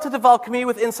vital to develop community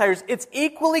with insiders, it's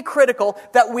equally critical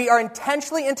that we are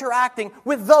intentionally interacting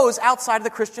with those outside of the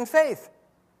Christian faith.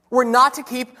 We're not to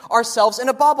keep ourselves in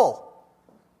a bubble,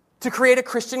 to create a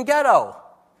Christian ghetto,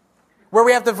 where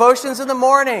we have devotions in the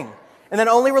morning, and then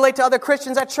only relate to other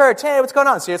Christians at church. Hey, what's going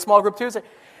on? See a small group Tuesday?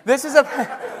 This is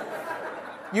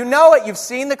you know it. You've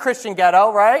seen the Christian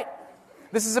ghetto, right?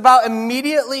 This is about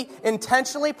immediately,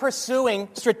 intentionally pursuing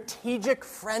strategic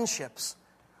friendships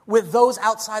with those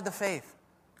outside the faith,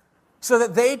 so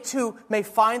that they too may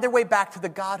find their way back to the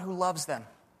God who loves them.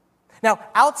 Now,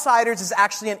 outsiders is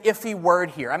actually an iffy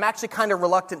word here. I'm actually kind of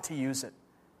reluctant to use it,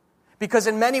 because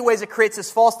in many ways it creates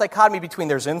this false dichotomy between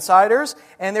there's insiders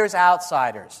and there's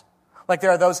outsiders. Like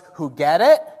there are those who get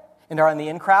it and are in the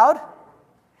in crowd,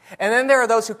 and then there are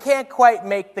those who can't quite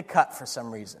make the cut for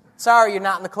some reason. Sorry, you're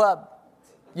not in the club.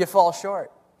 You fall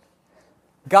short.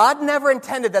 God never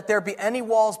intended that there be any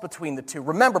walls between the two.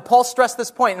 Remember, Paul stressed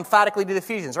this point emphatically to the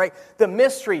Ephesians, right? The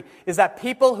mystery is that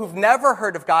people who've never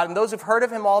heard of God and those who've heard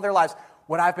of him all their lives,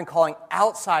 what I've been calling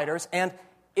outsiders and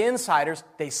insiders,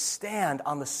 they stand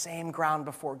on the same ground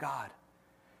before God.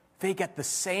 They get the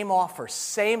same offer,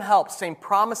 same help, same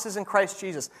promises in Christ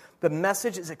Jesus. The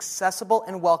message is accessible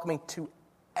and welcoming to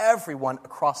everyone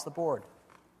across the board.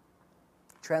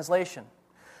 Translation.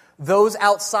 Those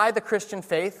outside the Christian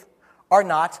faith are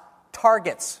not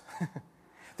targets.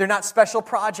 They're not special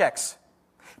projects,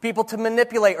 people to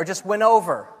manipulate or just win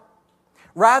over.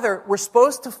 Rather, we're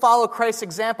supposed to follow Christ's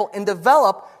example and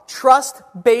develop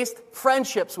trust-based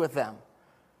friendships with them.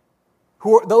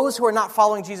 Those who are not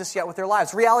following Jesus yet with their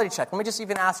lives. Reality check. Let me just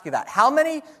even ask you that. How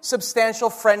many substantial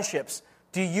friendships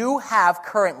do you have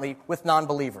currently with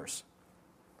non-believers?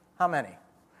 How many?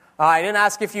 I didn't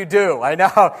ask if you do. I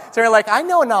know. So you're like, I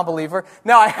know a non-believer.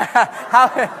 No,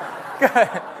 Good.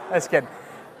 That's good.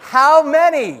 How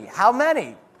many? How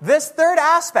many? This third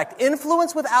aspect,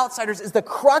 influence with outsiders, is the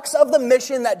crux of the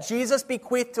mission that Jesus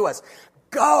bequeathed to us.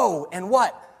 Go and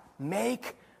what?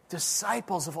 Make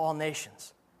disciples of all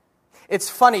nations. It's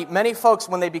funny, many folks,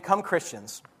 when they become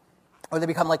Christians, or they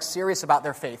become serious about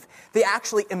their faith, they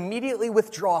actually immediately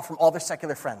withdraw from all their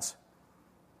secular friends.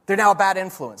 They're now a bad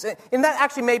influence. And that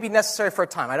actually may be necessary for a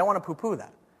time. I don't want to poo-poo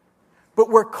that. But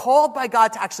we're called by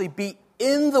God to actually be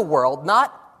in the world,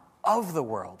 not of the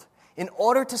world, in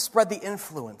order to spread the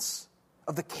influence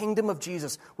of the kingdom of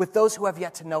Jesus with those who have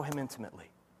yet to know him intimately.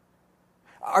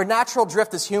 Our natural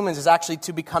drift as humans is actually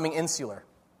to becoming insular.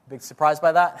 Big surprise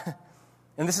by that?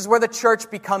 And this is where the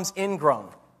church becomes ingrown.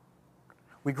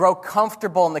 We grow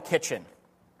comfortable in the kitchen.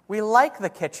 We like the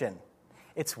kitchen.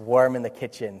 It's warm in the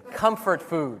kitchen. Comfort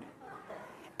food.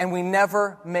 And we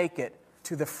never make it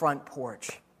to the front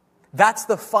porch. That's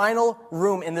the final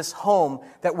room in this home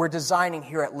that we're designing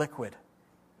here at Liquid.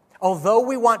 Although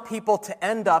we want people to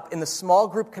end up in the small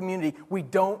group community, we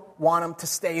don't want them to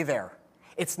stay there.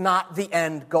 It's not the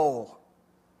end goal.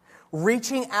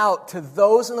 Reaching out to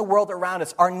those in the world around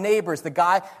us, our neighbors, the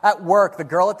guy at work, the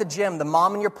girl at the gym, the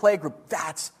mom in your playgroup,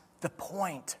 that's the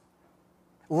point.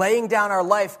 Laying down our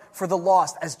life for the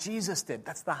lost, as Jesus did,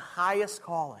 that's the highest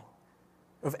calling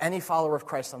of any follower of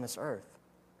Christ on this earth.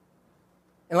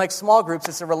 And like small groups,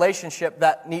 it's a relationship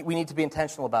that we need to be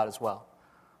intentional about as well.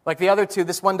 Like the other two,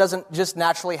 this one doesn't just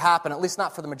naturally happen, at least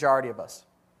not for the majority of us.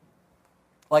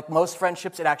 Like most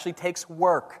friendships, it actually takes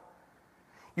work.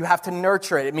 You have to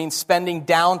nurture it. It means spending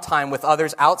downtime with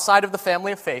others outside of the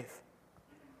family of faith.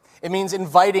 It means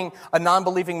inviting a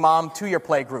non-believing mom to your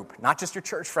play group, not just your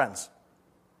church friends.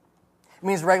 It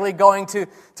means regularly going to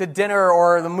dinner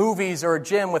or the movies or a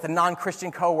gym with a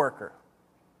non-Christian coworker.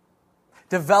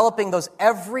 Developing those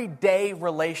everyday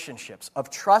relationships of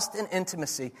trust and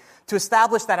intimacy to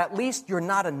establish that at least you're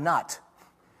not a nut,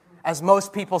 as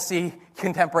most people see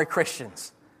contemporary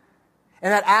Christians.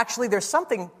 And that actually there's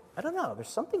something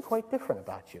quite different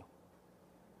about you.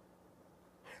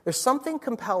 There's something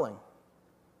compelling.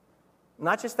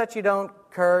 Not just that you don't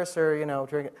curse or,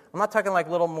 drink. I'm not talking like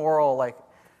little moral,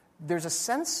 there's a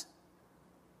sense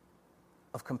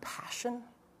of compassion,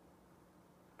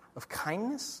 of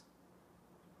kindness,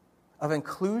 of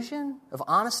inclusion, of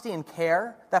honesty and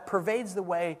care that pervades the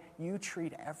way you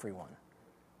treat everyone.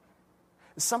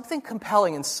 Something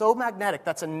compelling and so magnetic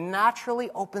that naturally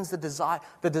opens the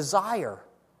desire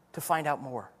to find out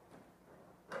more.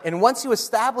 And once you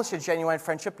establish a genuine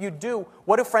friendship, you do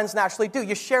what do friends naturally do?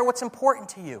 You share what's important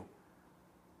to you.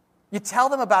 You tell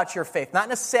them about your faith, not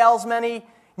in a salesman-y,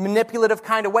 manipulative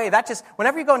kind of way.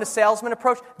 Whenever you go into salesman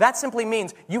approach, that simply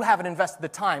means you haven't invested the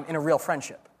time in a real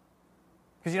friendship.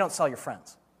 Because you don't sell your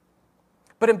friends.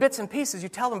 But in bits and pieces, you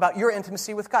tell them about your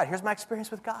intimacy with God. Here's my experience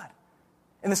with God.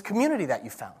 In this community that you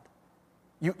found.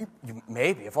 You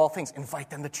maybe, of all things,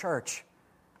 invite them to church.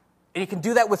 And you can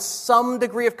do that with some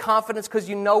degree of confidence because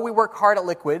you know we work hard at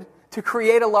Liquid to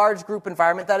create a large group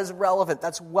environment that is relevant,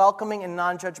 that's welcoming and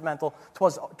non-judgmental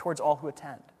towards all who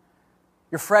attend.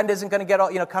 Your friend isn't going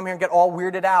to come here and get all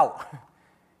weirded out. You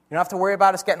don't have to worry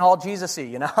about us getting all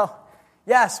Jesus-y,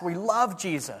 Yes, we love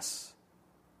Jesus.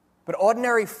 But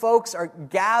ordinary folks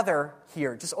gather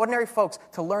here, just ordinary folks,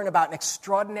 to learn about an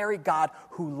extraordinary God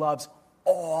who loves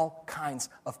all kinds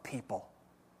of people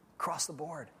across the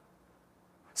board.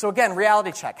 So again,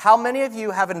 reality check. How many of you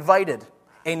have invited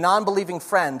a non-believing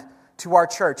friend to our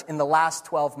church in the last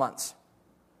 12 months?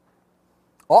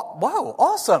 Oh, whoa,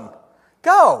 awesome.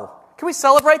 Go. Can we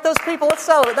celebrate those people? Let's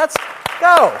celebrate. Let's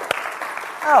go.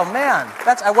 Oh, man.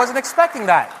 I wasn't expecting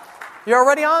that. You're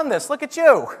already on this. Look at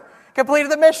you.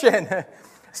 Completed the mission.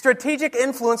 Strategic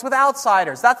influence with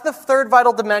outsiders. That's the third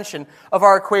vital dimension of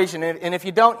our equation. And if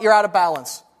you don't, you're out of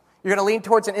balance. You're going to lean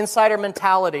towards an insider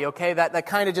mentality, okay, that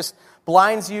kind of just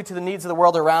blinds you to the needs of the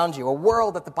world around you. A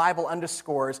world that the Bible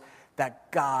underscores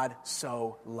that God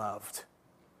so loved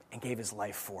and gave his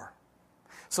life for.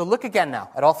 So look again now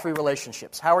at all three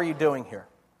relationships. How are you doing here?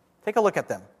 Take a look at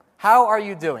them. How are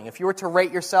you doing? If you were to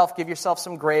rate yourself, give yourself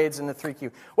some grades in the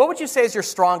 3Q, what would you say is your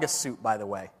strongest suit, by the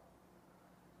way?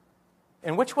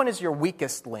 And which one is your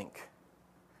weakest link?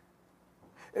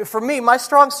 For me, my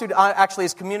strong suit actually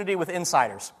is community with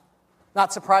insiders.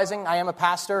 Not surprising, I am a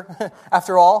pastor,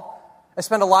 after all. I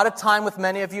spend a lot of time with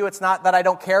many of you. It's not that I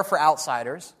don't care for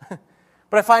outsiders.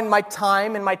 But I find my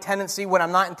time and my tendency, when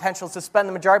I'm not intentional, is to spend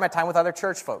the majority of my time with other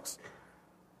church folks.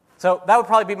 So that would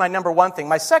probably be my number one thing.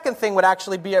 My second thing would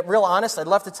actually be, real honest, I'd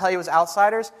love to tell you as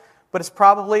outsiders, but it's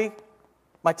probably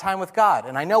my time with God.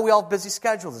 And I know we all have busy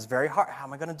schedules. It's very hard. How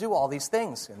am I going to do all these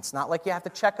things? And it's not like you have to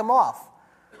check them off.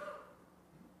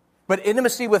 But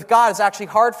intimacy with God is actually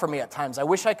hard for me at times. I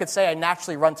wish I could say I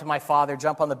naturally run to my Father,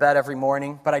 jump on the bed every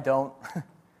morning, but I don't.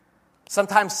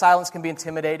 Sometimes silence can be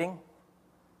intimidating,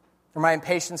 or my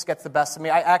impatience gets the best of me.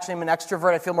 I actually am an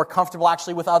extrovert. I feel more comfortable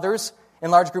actually with others.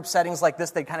 In large group settings like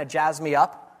this, they kind of jazz me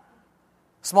up.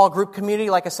 Small group community,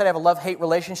 like I said, I have a love-hate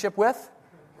relationship with.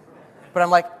 But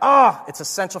I'm like, it's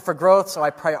essential for growth, so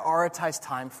I prioritize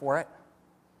time for it.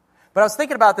 But I was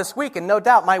thinking about this week, and no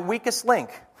doubt my weakest link,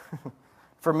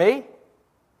 for me,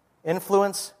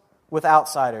 influence with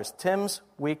outsiders. Tim's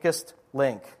weakest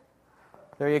link.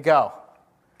 There you go.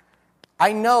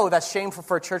 I know that's shameful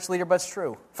for a church leader, but it's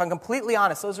true. If I'm completely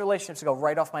honest, those relationships go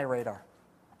right off my radar.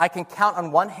 I can count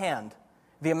on one hand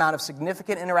the amount of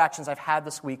significant interactions I've had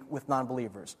this week with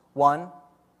non-believers. 1,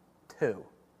 2. And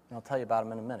I'll tell you about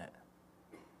them in a minute.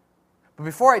 But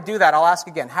before I do that, I'll ask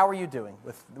again, how are you doing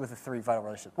with the 3 vital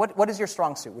relationships? What is your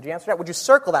strong suit? Would you answer that? Would you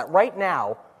circle that right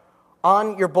now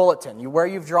on your bulletin, where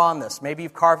you've drawn this? Maybe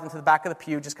you've carved into the back of the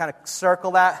pew. Just kind of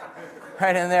circle that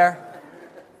right in there.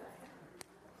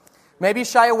 Maybe you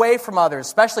shy away from others,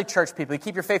 especially church people. You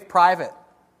keep your faith private.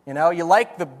 You know, you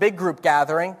like the big group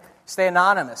gathering. Stay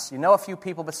anonymous. You know a few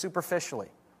people, but superficially.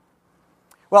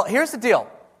 Well, here's the deal.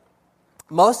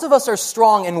 Most of us are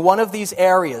strong in one of these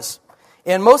areas.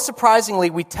 And most surprisingly,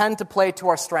 we tend to play to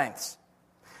our strengths.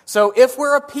 So if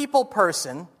we're a people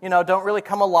person, don't really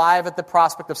come alive at the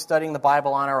prospect of studying the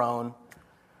Bible on our own,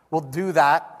 we'll do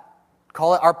that.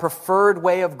 Call it our preferred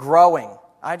way of growing.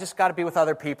 I just got to be with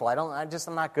other people. I'm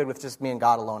not good with just me and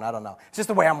God alone. I don't know. It's just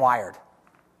the way I'm wired.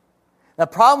 The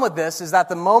problem with this is that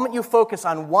the moment you focus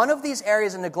on one of these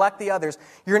areas and neglect the others,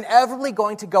 you're inevitably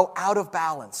going to go out of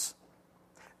balance.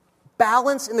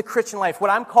 Balance in the Christian life, what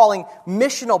I'm calling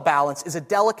missional balance, is a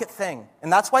delicate thing.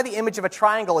 And that's why the image of a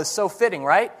triangle is so fitting,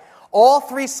 right? All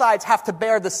 3 sides have to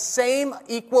bear the same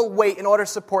equal weight in order to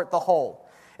support the whole.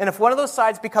 And if one of those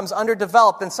sides becomes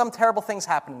underdeveloped, then some terrible things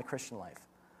happen in the Christian life.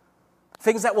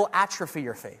 Things that will atrophy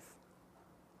your faith,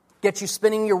 get you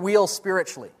spinning your wheels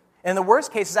spiritually. And in the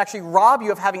worst case, is actually rob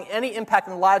you of having any impact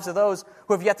in the lives of those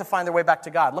who have yet to find their way back to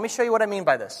God. Let me show you what I mean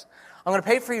by this. I'm going to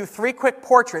paint for you 3 quick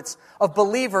portraits of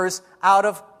believers out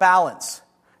of balance.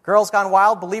 Girls gone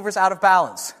wild, believers out of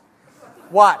balance.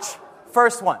 Watch.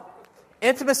 First one.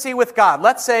 Intimacy with God.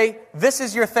 Let's say this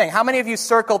is your thing. How many of you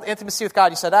circled intimacy with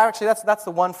God? You said, actually, that's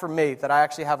the one for me, that I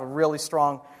actually have a really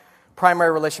strong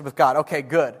primary relationship with God. Okay,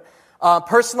 good.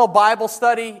 Personal Bible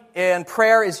study and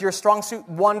prayer is your strong suit.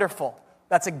 Wonderful.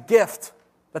 That's a gift.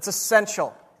 That's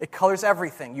essential. It colors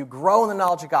everything. You grow in the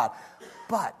knowledge of God.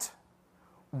 But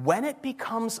when it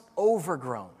becomes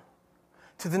overgrown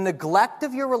to the neglect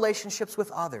of your relationships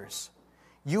with others,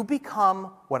 you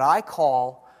become what I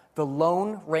call the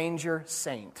Lone Ranger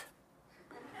saint.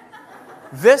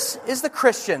 This is the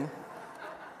Christian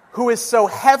who is so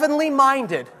heavenly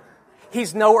minded,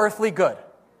 he's no earthly good.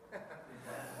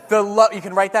 You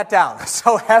can write that down.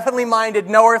 So heavenly minded,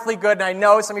 no earthly good, and I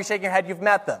know some of you shaking your head, you've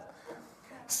met them.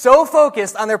 So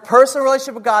focused on their personal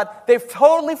relationship with God, they've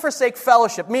totally forsake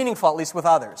fellowship, meaningful at least with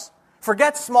others.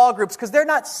 Forget small groups because they're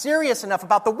not serious enough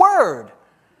about the Word.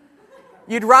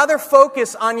 You'd rather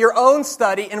focus on your own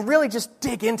study and really just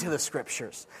dig into the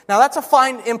Scriptures. Now that's a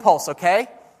fine impulse, okay?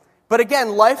 But again,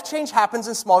 life change happens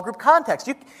in small group context.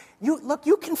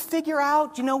 You can figure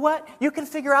out, you know what? You can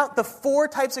figure out the 4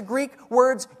 types of Greek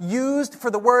words used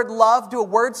for the word love, do a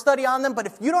word study on them, but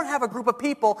if you don't have a group of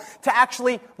people to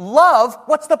actually love,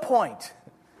 what's the point?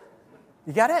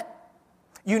 You get it?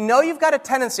 You know you've got a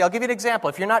tendency, I'll give you an example.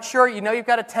 If you're not sure, you know you've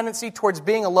got a tendency towards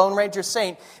being a Lone Ranger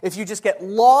saint if you just get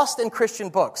lost in Christian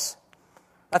books.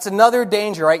 That's another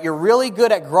danger, right? You're really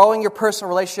good at growing your personal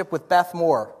relationship with Beth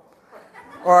Moore.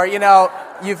 Or,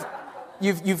 you've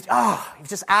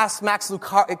just asked Max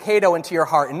Lucado into your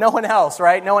heart and no one else,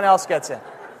 right? No one else gets in.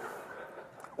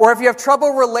 Or if you have trouble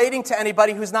relating to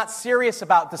anybody who's not serious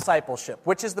about discipleship,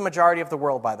 which is the majority of the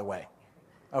world, by the way,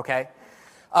 okay?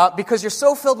 Because you're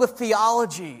so filled with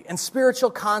theology and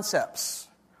spiritual concepts.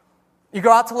 You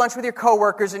go out to lunch with your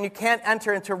coworkers and you can't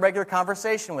enter into a regular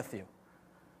conversation with you.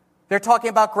 They're talking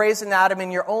about Grey's Anatomy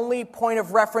and your only point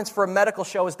of reference for a medical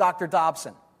show is Dr.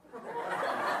 Dobson.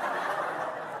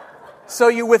 So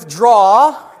you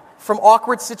withdraw from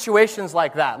awkward situations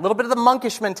like that. A little bit of the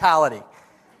monkish mentality.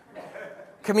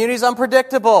 Community's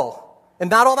unpredictable and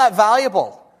not all that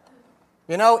valuable.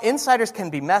 Insiders can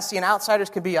be messy and outsiders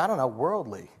can be,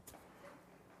 worldly.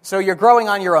 So you're growing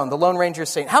on your own, the Lone Ranger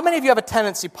saint. How many of you have a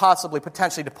tendency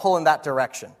potentially to pull in that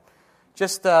direction?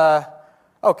 Just,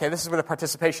 okay, this is where the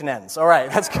participation ends. All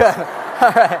right, that's good.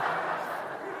 All right.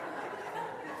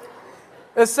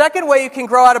 The second way you can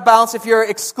grow out of balance if you're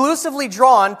exclusively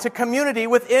drawn to community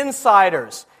with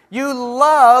insiders. You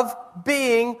love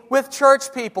being with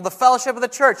church people, the fellowship of the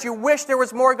church. You wish there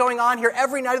was more going on here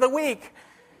every night of the week.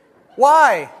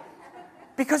 Why?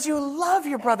 Because you love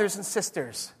your brothers and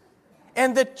sisters.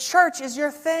 And the church is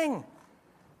your thing.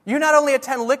 You not only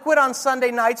attend Liquid on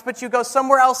Sunday nights, but you go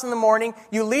somewhere else in the morning.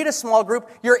 You lead a small group.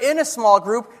 You're in a small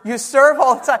group. You serve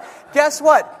all the time. Guess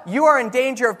what? You are in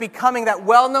danger of becoming that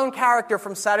well-known character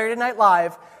from Saturday Night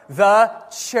Live, the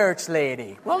church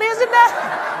lady. Well, isn't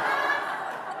that...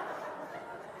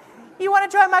 You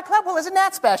want to join my club? Well, isn't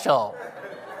that special?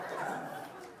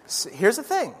 So here's the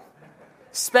thing.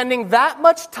 Spending that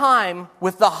much time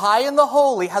with the high and the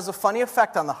holy has a funny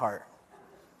effect on the heart.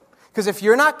 Because if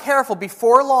you're not careful,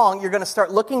 before long, you're going to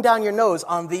start looking down your nose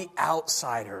on the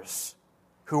outsiders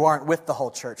who aren't with the whole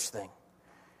church thing.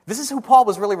 This is who Paul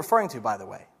was really referring to, by the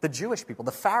way. The Jewish people,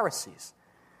 the Pharisees,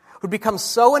 who'd become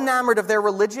so enamored of their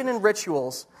religion and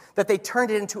rituals that they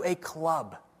turned it into a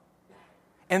club.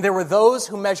 And there were those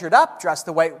who measured up, dressed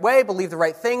the right way, believed the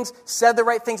right things, said the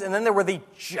right things, and then there were the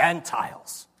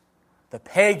Gentiles, the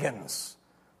pagans,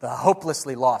 the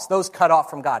hopelessly lost, those cut off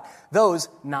from God, those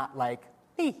not like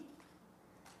me.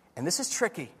 And this is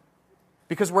tricky,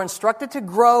 because we're instructed to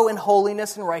grow in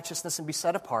holiness and righteousness and be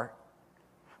set apart,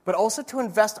 but also to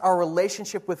invest our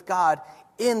relationship with God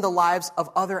in the lives of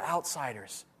other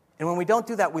outsiders. And when we don't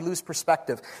do that, we lose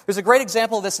perspective. There's a great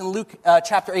example of this in Luke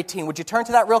chapter 18. Would you turn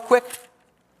to that real quick?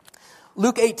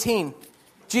 Luke 18,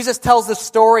 Jesus tells this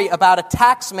story about a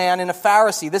tax man and a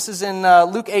Pharisee. This is in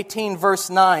Luke 18, verse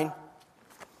 9.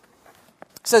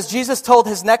 It says, Jesus told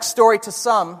his next story to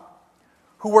some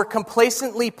who were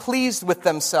complacently pleased with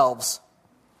themselves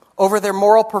over their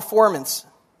moral performance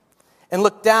and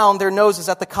looked down their noses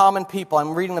at the common people.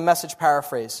 I'm reading the Message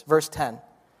paraphrase, verse 10.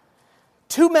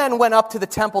 2 men went up to the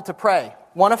temple to pray,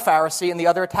 one a Pharisee and the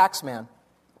other a tax man.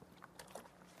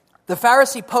 The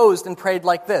Pharisee posed and prayed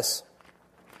like this.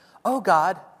 Oh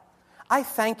God, I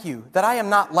thank you that I am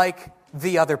not like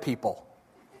the other people.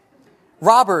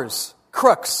 Robbers,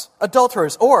 crooks,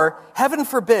 adulterers, or, heaven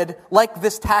forbid, like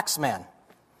this tax man.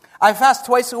 I fast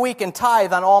twice a week and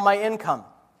tithe on all my income.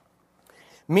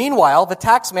 Meanwhile, the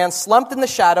tax man, slumped in the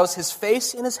shadows, his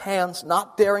face in his hands,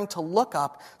 not daring to look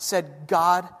up, said,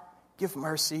 God, give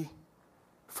mercy,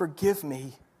 forgive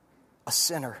me, a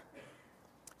sinner.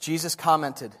 Jesus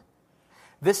commented,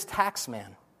 this tax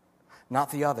man, not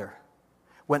the other,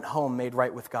 went home made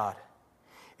right with God.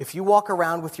 If you walk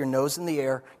around with your nose in the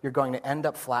air, you're going to end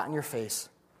up flat on your face.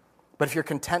 But if you're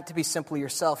content to be simply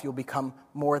yourself, you'll become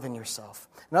more than yourself.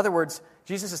 In other words,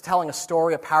 Jesus is telling a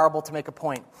story, a parable to make a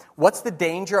point. What's the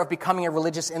danger of becoming a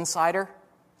religious insider?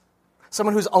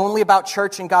 Someone who's only about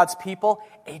church and God's people?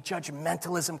 A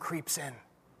judgmentalism creeps in.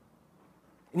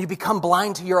 And you become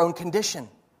blind to your own condition.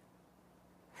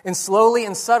 And slowly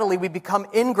and subtly, we become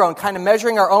ingrown, kind of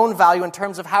measuring our own value in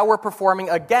terms of how we're performing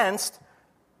against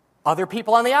other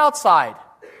people on the outside.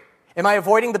 Am I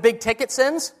avoiding the big ticket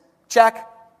sins? Check.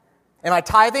 Am I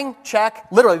tithing? Check.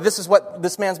 Literally, this is what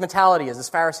this man's mentality is,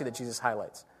 this Pharisee that Jesus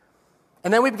highlights.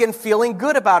 And then we begin feeling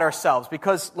good about ourselves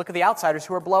because look at the outsiders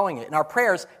who are blowing it. And our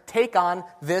prayers take on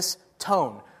this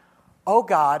tone. Oh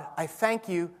God, I thank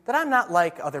you that I'm not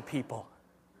like other people.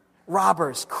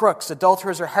 Robbers, crooks,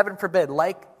 adulterers, or heaven forbid,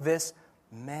 like this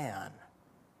man.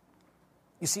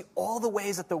 You see all the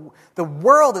ways that the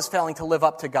world is failing to live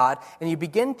up to God, and you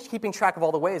begin keeping track of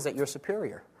all the ways that you're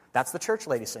superior. That's the church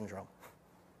lady syndrome,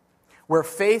 where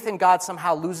faith in God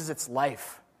somehow loses its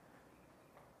life.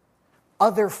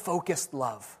 Other-focused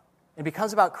love. It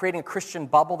becomes about creating a Christian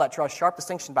bubble that draws sharp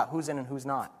distinction about who's in and who's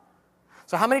not.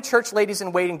 So how many church ladies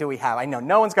in waiting do we have? I know,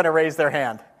 no one's going to raise their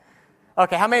hand.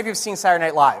 Okay, how many of you have seen Saturday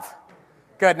Night Live?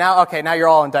 Good, now you're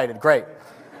all indicted. Great.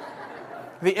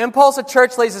 The impulse of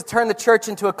church ladies is to turn the church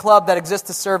into a club that exists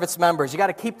to serve its members. You got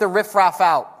to keep the riffraff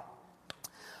out.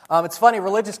 It's funny,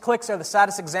 religious cliques are the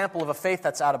saddest example of a faith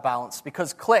that's out of balance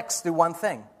because cliques do one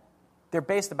thing. They're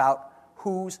based about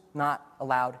who's not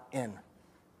allowed in.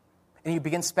 And you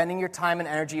begin spending your time and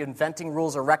energy inventing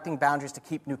rules, erecting boundaries to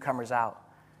keep newcomers out.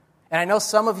 And I know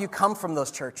some of you come from those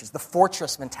churches, the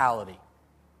fortress mentality.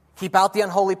 Keep out the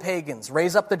unholy pagans.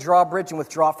 Raise up the drawbridge and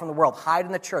withdraw from the world. Hide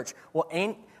in the church. Well,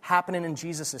 ain't happening in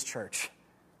Jesus' church.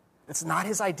 It's not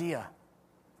his idea.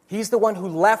 He's the one who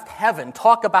left heaven,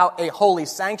 talk about a holy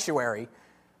sanctuary,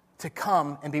 to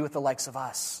come and be with the likes of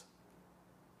us.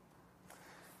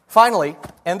 Finally,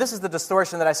 and this is the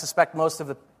distortion that I suspect most of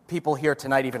the people here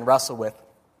tonight even wrestle with,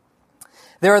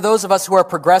 there are those of us who are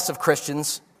progressive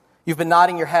Christians. You've been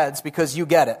nodding your heads because you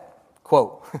get it.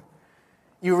 Quote,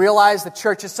 you realize the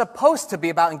church is supposed to be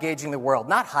about engaging the world,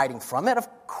 not hiding from it. Of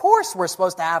course we're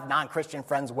supposed to have non-Christian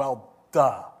friends. Well,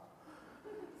 duh.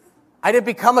 I didn't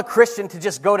become a Christian to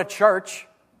just go to church.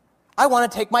 I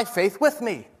want to take my faith with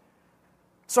me.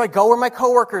 So I go where my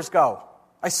coworkers go.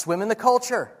 I swim in the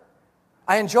culture.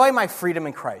 I enjoy my freedom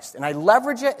in Christ, and I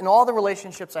leverage it in all the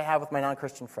relationships I have with my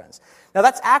non-Christian friends. Now,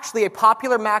 that's actually a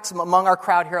popular maxim among our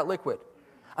crowd here at Liquid.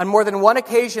 On more than one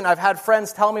occasion, I've had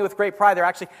friends tell me with great pride,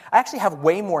 I actually have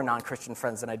way more non-Christian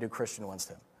friends than I do Christian ones,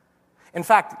 Tim. In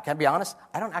fact, can I be honest?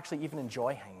 I don't actually even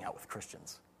enjoy hanging out with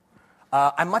Christians.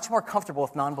 I'm much more comfortable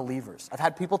with non-believers. I've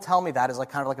had people tell me that as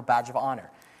kind of like a badge of honor.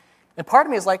 And part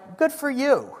of me is like, good for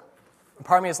you. And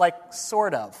part of me is like,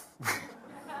 sort of.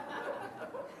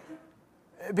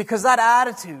 Because that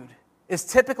attitude is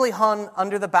typically hung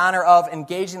under the banner of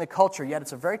engaging the culture, yet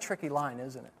it's a very tricky line,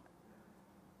 isn't it?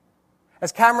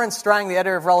 As Cameron Strang, the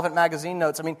editor of Relevant Magazine,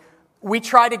 notes, we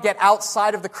try to get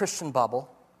outside of the Christian bubble,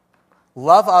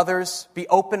 love others, be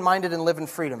open-minded, and live in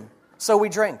freedom. So we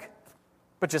drink,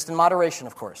 but just in moderation,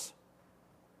 of course.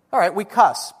 All right, we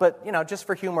cuss, but, just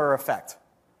for humor or effect.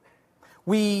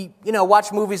 We,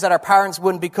 watch movies that our parents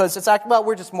wouldn't because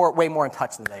we're just way more in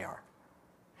touch than they are.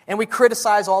 And we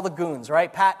criticize all the goons,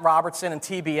 right? Pat Robertson and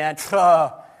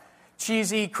TBN,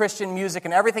 cheesy Christian music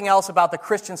and everything else about the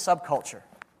Christian subculture.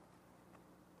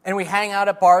 And we hang out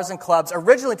at bars and clubs,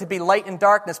 originally to be light in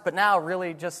darkness, but now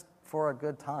really just for a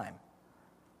good time.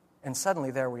 And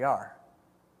suddenly there we are,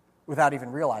 without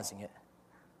even realizing it,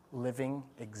 living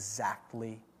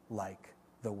exactly like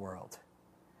the world.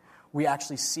 We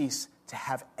actually cease to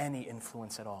have any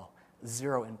influence at all,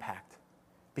 zero impact,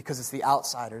 because it's the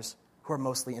outsiders who are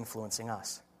mostly influencing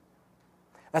us.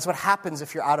 That's what happens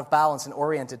if you're out of balance and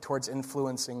oriented towards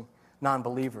influencing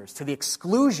non-believers, to the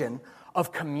exclusion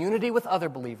of community with other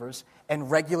believers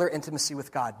and regular intimacy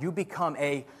with God. You become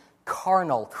a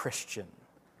carnal Christian.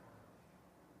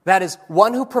 That is,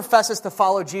 one who professes to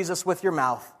follow Jesus with your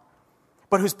mouth,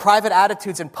 but whose private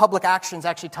attitudes and public actions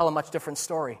actually tell a much different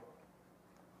story.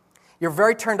 You're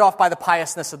very turned off by the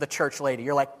piousness of the church lady.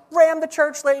 You're like, ram the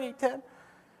church lady, Ted.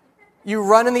 You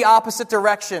run in the opposite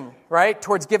direction, right,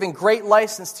 towards giving great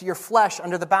license to your flesh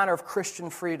under the banner of Christian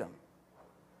freedom.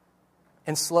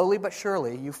 And slowly but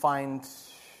surely, you find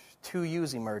two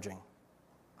yous emerging.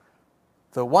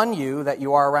 The one you that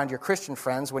you are around your Christian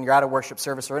friends when you're at a worship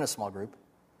service or in a small group.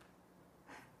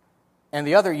 And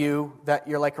the other you that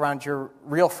you're like around your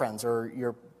real friends or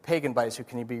your pagan buddies who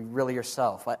can be really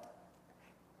yourself.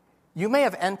 You may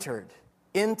have entered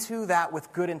into that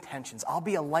with good intentions. I'll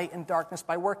be a light in darkness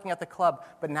by working at the club,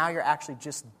 but now you're actually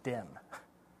just dim.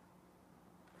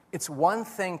 It's one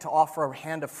thing to offer a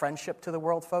hand of friendship to the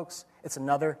world, folks. It's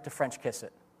another to French kiss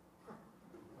it.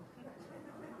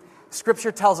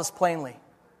 Scripture tells us plainly,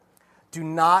 do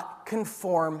not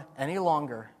conform any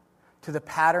longer to the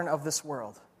pattern of this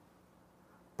world,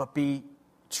 but be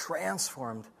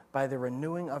transformed by the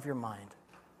renewing of your mind.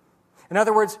 In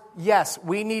other words, yes,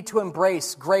 we need to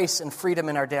embrace grace and freedom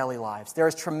in our daily lives. There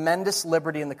is tremendous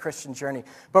liberty in the Christian journey,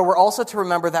 but we're also to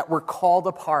remember that we're called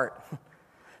apart,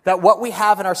 that what we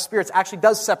have in our spirits actually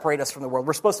does separate us from the world.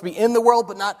 We're supposed to be in the world,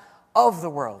 but not of the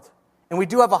world. And we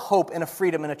do have a hope and a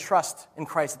freedom and a trust in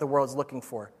Christ that the world is looking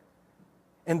for.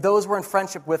 And those we're in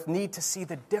friendship with need to see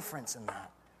the difference in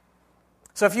that.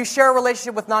 So if you share a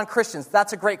relationship with non-Christians,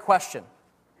 that's a great question.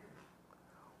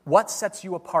 What sets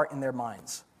you apart in their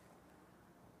minds?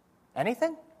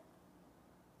 Anything?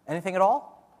 Anything at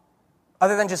all?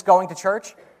 Other than just going to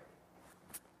church?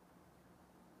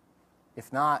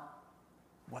 If not,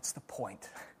 what's the point?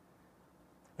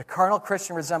 The carnal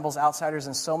Christian resembles outsiders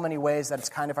in so many ways that it's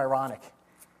kind of ironic.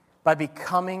 By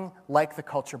becoming like the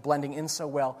culture, blending in so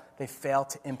well, they fail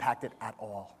to impact it at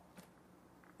all.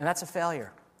 And that's a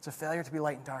failure. It's a failure to be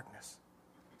light in darkness.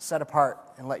 Set apart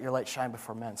and let your light shine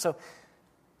before men. So,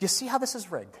 you see how this is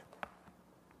rigged?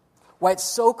 Why it's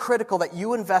so critical that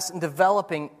you invest in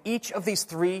developing each of these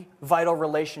three vital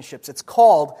relationships. It's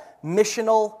called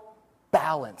missional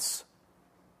balance.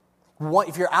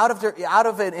 If you're out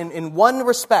of it in one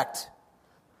respect,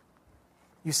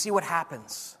 you see what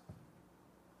happens.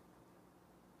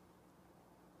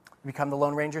 You become the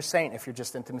Lone Ranger saint if you're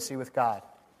just intimacy with God.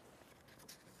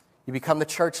 You become the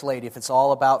church lady if it's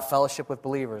all about fellowship with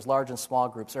believers, large and small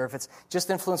groups. Or if it's just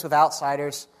influence with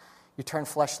outsiders, you turn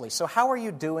fleshly. So how are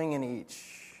you doing in each?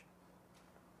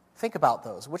 Think about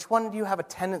those. Which one do you have a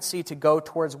tendency to go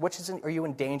towards? Are you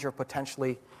in danger of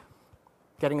potentially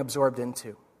getting absorbed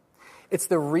into? It's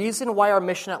the reason why our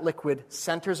mission at Liquid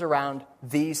centers around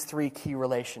these three key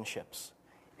relationships.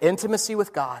 Intimacy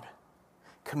with God,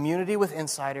 community with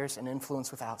insiders, and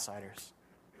influence with outsiders.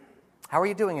 How are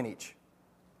you doing in each?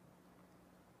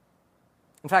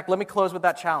 In fact, let me close with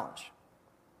that challenge.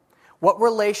 What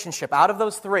relationship out of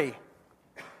those three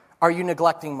are you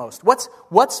neglecting most?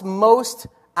 What's most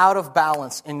out of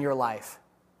balance in your life?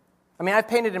 I mean, I've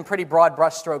painted in pretty broad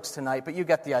brushstrokes tonight, but you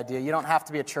get the idea. You don't have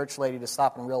to be a church lady to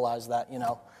stop and realize that,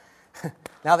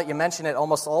 Now that you mention it,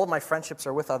 almost all of my friendships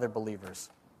are with other believers.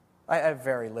 I have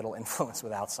very little influence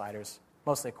with outsiders,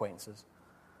 mostly acquaintances.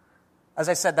 As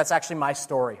I said, that's actually my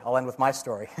story. I'll end with my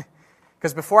story.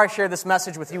 Because before I share this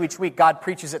message with you each week, God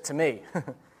preaches it to me.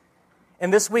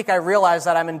 And this week I realized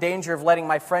that I'm in danger of letting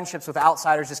my friendships with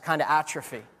outsiders just kind of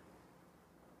atrophy.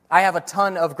 I have a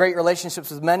ton of great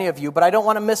relationships with many of you, but I don't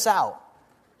want to miss out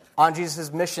on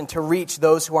Jesus' mission to reach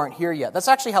those who aren't here yet. That's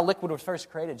actually how Liquid was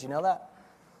first created. Do you know that?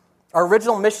 Our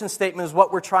original mission statement is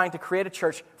what we're trying to create a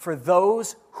church for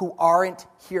those who aren't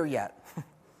here yet.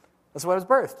 That's why it was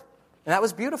birthed. And that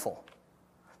was beautiful.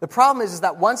 The problem is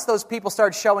that once those people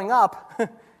started showing up,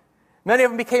 many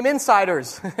of them became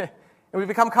insiders. And we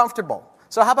become comfortable.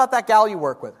 So how about that gal you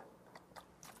work with?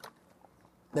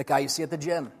 That guy you see at the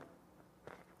gym?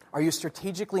 Are you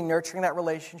strategically nurturing that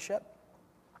relationship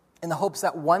in the hopes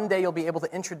that one day you'll be able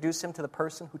to introduce him to the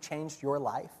person who changed your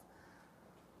life?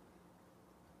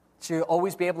 Should you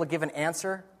always be able to give an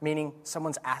answer, meaning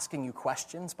someone's asking you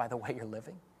questions by the way you're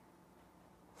living?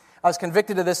 I was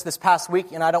convicted of this past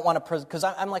week, and I don't want to, because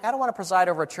I don't want to preside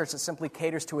over a church that simply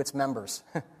caters to its members.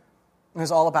 It's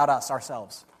all about us,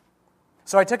 ourselves.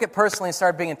 So I took it personally and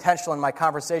started being intentional in my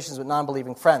conversations with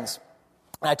non-believing friends.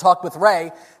 And I talked with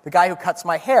Ray, the guy who cuts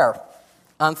my hair,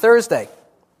 on Thursday.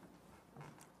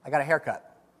 I got a haircut.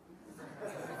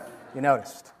 You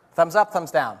noticed. Thumbs up,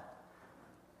 thumbs down.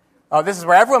 Oh, this is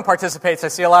where everyone participates. I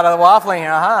see a lot of the waffling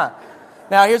here.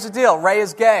 Now, here's the deal. Ray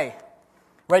is gay.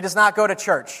 Ray does not go to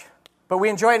church. But we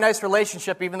enjoy a nice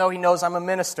relationship even though he knows I'm a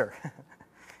minister. And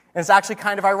it's actually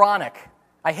kind of ironic.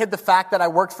 I hid the fact that I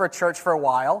worked for a church for a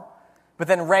while. But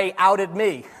then Ray outed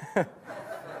me.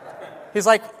 He's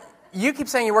like, you keep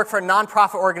saying you work for a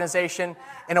nonprofit organization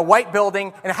in a white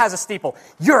building and it has a steeple.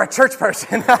 You're a church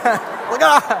person.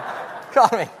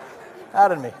 Caught me.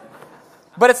 Outed me.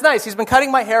 But it's nice. He's been cutting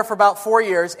my hair for about 4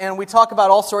 years, and we talk about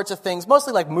all sorts of things,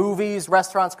 mostly like movies,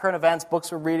 restaurants, current events,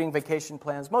 books we're reading, vacation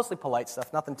plans, mostly polite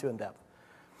stuff, nothing too in-depth.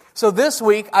 So this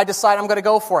week, I decide I'm going to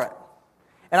go for it.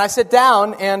 And I sit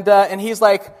down, and he's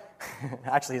like,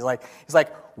 actually, he's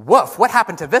like, woof, what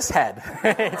happened to this head?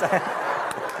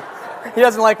 He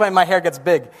doesn't like when my hair gets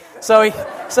big. So he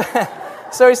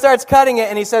starts cutting it,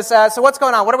 and he says, so what's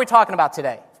going on? What are we talking about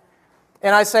today?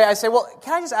 And I say, well,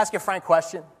 can I just ask you a frank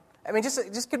question? I mean,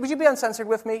 would you be uncensored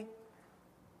with me?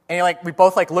 And we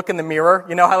both look in the mirror.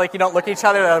 You know how you don't look at each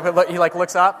other? He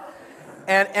looks up.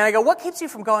 And I go, what keeps you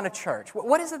from going to church?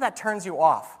 What is it that turns you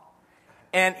off?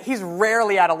 And he's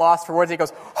rarely at a loss for words. He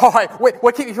goes, wait,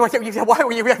 what keeps you, why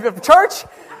were you at church?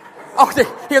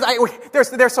 He goes,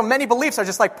 there's so many beliefs, I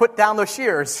just put down those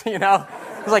shears, He's getting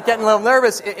a little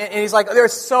nervous. And he's like,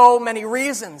 there's so many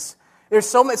reasons. There's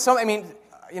so much, I mean,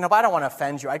 but I don't want to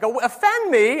offend you. I go, offend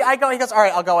me? He goes, all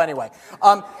right, I'll go anyway.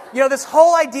 This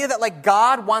whole idea that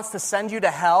God wants to send you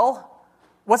to hell,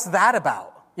 what's that about?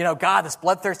 God, this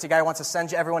bloodthirsty guy wants to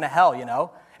send everyone to hell,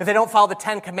 If they don't follow the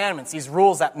 10 Commandments, these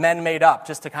rules that men made up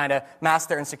just to kind of mask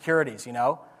their insecurities, They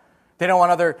don't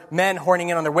want other men horning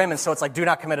in on their women, so it's do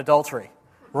not commit adultery.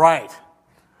 Right.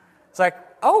 It's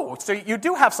so you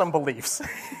do have some beliefs.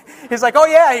 He's like, oh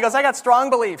yeah. He goes, I got strong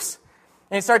beliefs.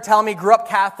 And he started telling me, grew up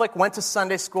Catholic, went to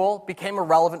Sunday school, became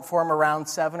irrelevant for him around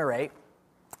 7 or 8.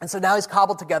 And so now he's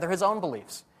cobbled together his own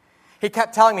beliefs. He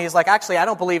kept telling me, he's like, actually, I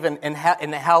don't believe in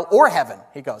hell or heaven,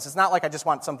 he goes. It's not like I just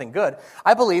want something good.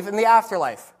 I believe in the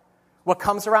afterlife. What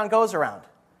comes around goes around.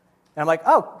 And I'm like,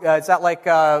 is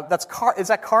that is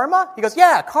that karma? He goes,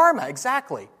 yeah, karma,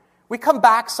 exactly. We come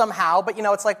back somehow, but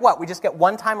it's what? We just get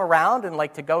one time around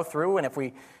and to go through, and if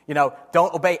we, don't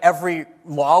obey every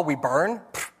law, we burn?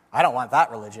 I don't want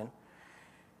that religion.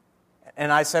 And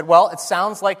I said, well, it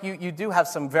sounds like you do have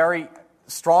some very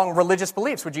strong religious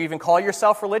beliefs. Would you even call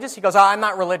yourself religious? He goes, I'm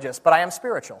not religious, but I am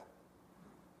spiritual.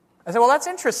 I said, well, that's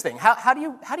interesting. How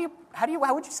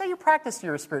would you say you practice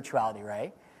your spirituality,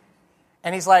 Ray?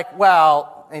 And he's like,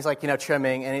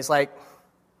 trimming, and he's like,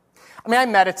 I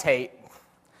meditate,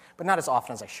 but not as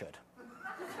often as I should.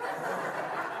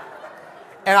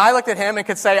 And I looked at him and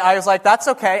could say, I was like, that's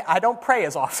okay. I don't pray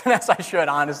as often as I should,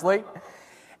 honestly.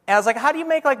 And I was like, how do you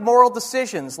make moral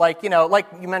decisions? Like you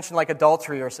mentioned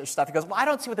adultery or such stuff. He goes, well, I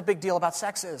don't see what the big deal about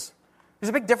sex is.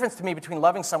 There's a big difference to me between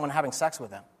loving someone and having sex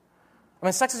with them.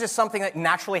 Sex is just something that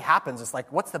naturally happens. It's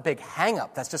what's the big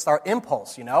hang-up? That's just our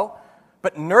impulse,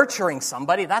 But nurturing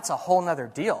somebody, that's a whole nother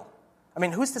deal.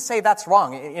 Who's to say that's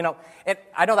wrong? And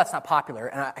I know that's not popular,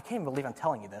 and I can't even believe I'm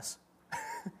telling you this.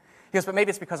 He goes, but maybe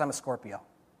it's because I'm a Scorpio.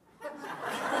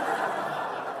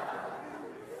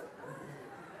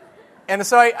 And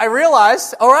so I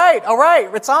realized, all right,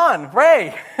 it's on,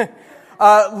 Ray.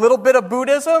 A little bit of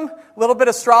Buddhism, a little bit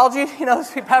of astrology,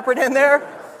 peppered in there.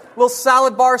 A little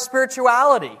salad bar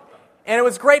spirituality. And it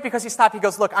was great because he stopped. He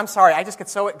goes, look, I'm sorry. I just get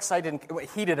so excited and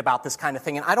heated about this kind of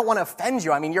thing. And I don't want to offend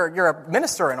you. I mean, you're a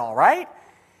minister and all, right?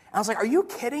 And I was like, are you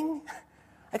kidding?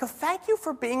 I go, thank you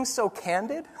for being so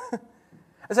candid.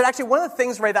 I said, actually, one of the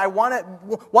things, Ray, that I want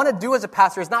to do as a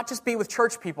pastor is not just be with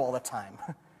church people all the time.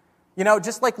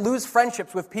 Just like lose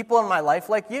friendships with people in my life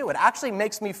like you. It actually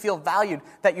makes me feel valued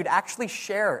that you'd actually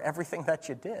share everything that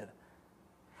you did.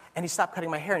 And he stopped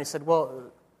cutting my hair and he said,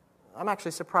 well, I'm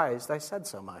actually surprised I said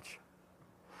so much.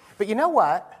 But you know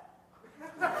what?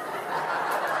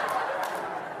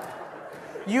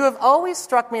 You have always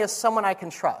struck me as someone I can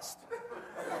trust.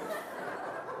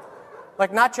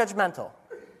 Like, not judgmental.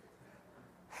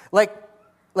 Like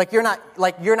you're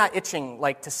not itching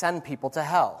to send people to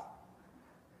hell.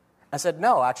 I said,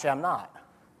 no, actually I'm not.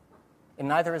 And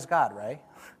neither is God, Ray.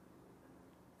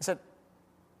 I said,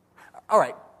 all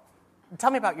right, tell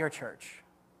me about your church.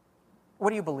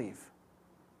 What do you believe?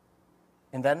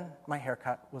 And then my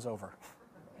haircut was over.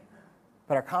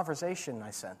 But our conversation,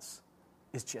 I sense,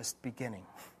 is just beginning.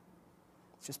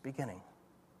 It's just beginning.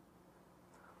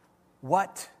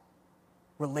 What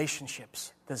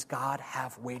relationships does God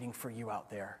have waiting for you out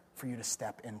there for you to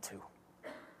step into?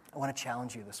 I want to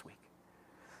challenge you this week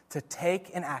to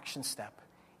take an action step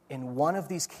in one of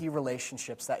these key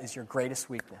relationships that is your greatest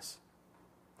weakness.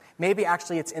 Maybe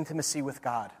actually it's intimacy with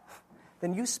God.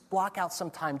 Then you block out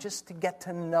some time just to get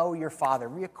to know your Father,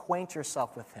 reacquaint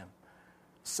yourself with Him.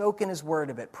 Soak in His Word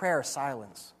a bit, prayer,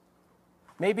 silence.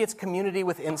 Maybe it's community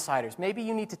with insiders. Maybe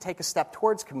you need to take a step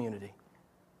towards community.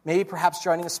 Maybe perhaps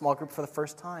joining a small group for the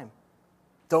first time.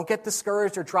 Don't get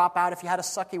discouraged or drop out if you had a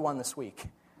sucky one this week.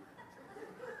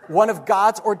 One of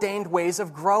God's ordained ways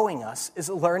of growing us is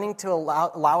learning to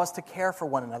allow us to care for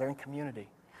one another in community.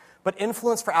 But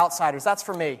influence for outsiders, that's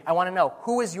for me. I want to know,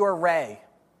 who is your Ray?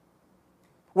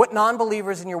 What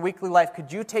non-believers in your weekly life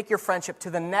could you take your friendship to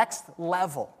the next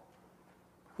level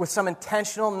with some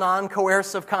intentional,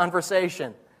 non-coercive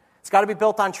conversation? It's got to be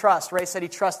built on trust. Ray said he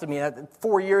trusted me.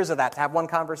 4 years of that to have one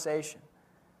conversation.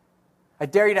 I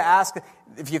dare you to ask,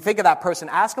 if you think of that person,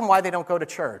 ask them why they don't go to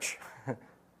church.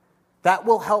 That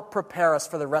will help prepare us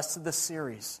for the rest of this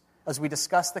series as we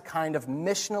discuss the kind of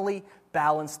missionally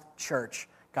balanced church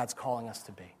God's calling us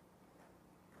to be.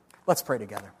 Let's pray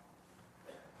together.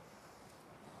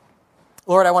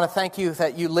 Lord, I want to thank you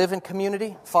that you live in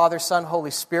community, Father, Son, Holy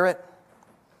Spirit.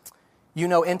 You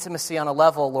know intimacy on a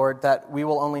level, Lord, that we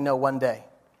will only know one day.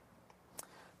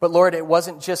 But Lord, it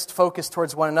wasn't just focused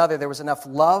towards one another. There was enough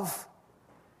love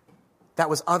that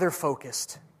was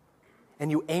other-focused.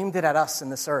 And you aimed it at us in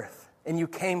this earth. And you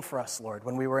came for us, Lord,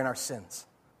 when we were in our sins.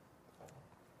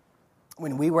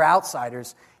 When we were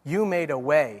outsiders, you made a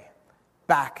way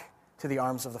back to the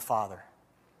arms of the Father.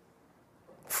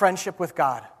 Friendship with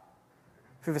God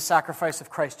through the sacrifice of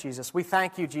Christ Jesus. We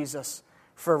thank you, Jesus,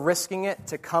 for risking it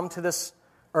to come to this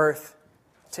earth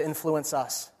to influence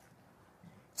us,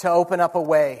 to open up a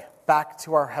way back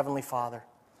to our Heavenly Father.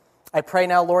 I pray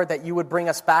now, Lord, that you would bring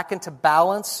us back into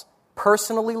balance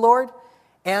personally, Lord,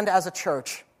 and as a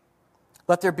church.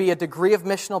 Let there be a degree of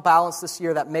missional balance this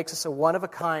year that makes us a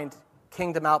one-of-a-kind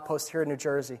kingdom outpost here in New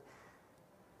Jersey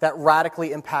that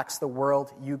radically impacts the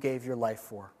world you gave your life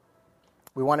for.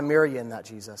 We want to mirror you in that,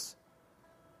 Jesus.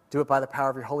 Do it by the power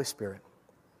of your Holy Spirit.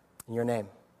 In your name,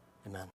 amen.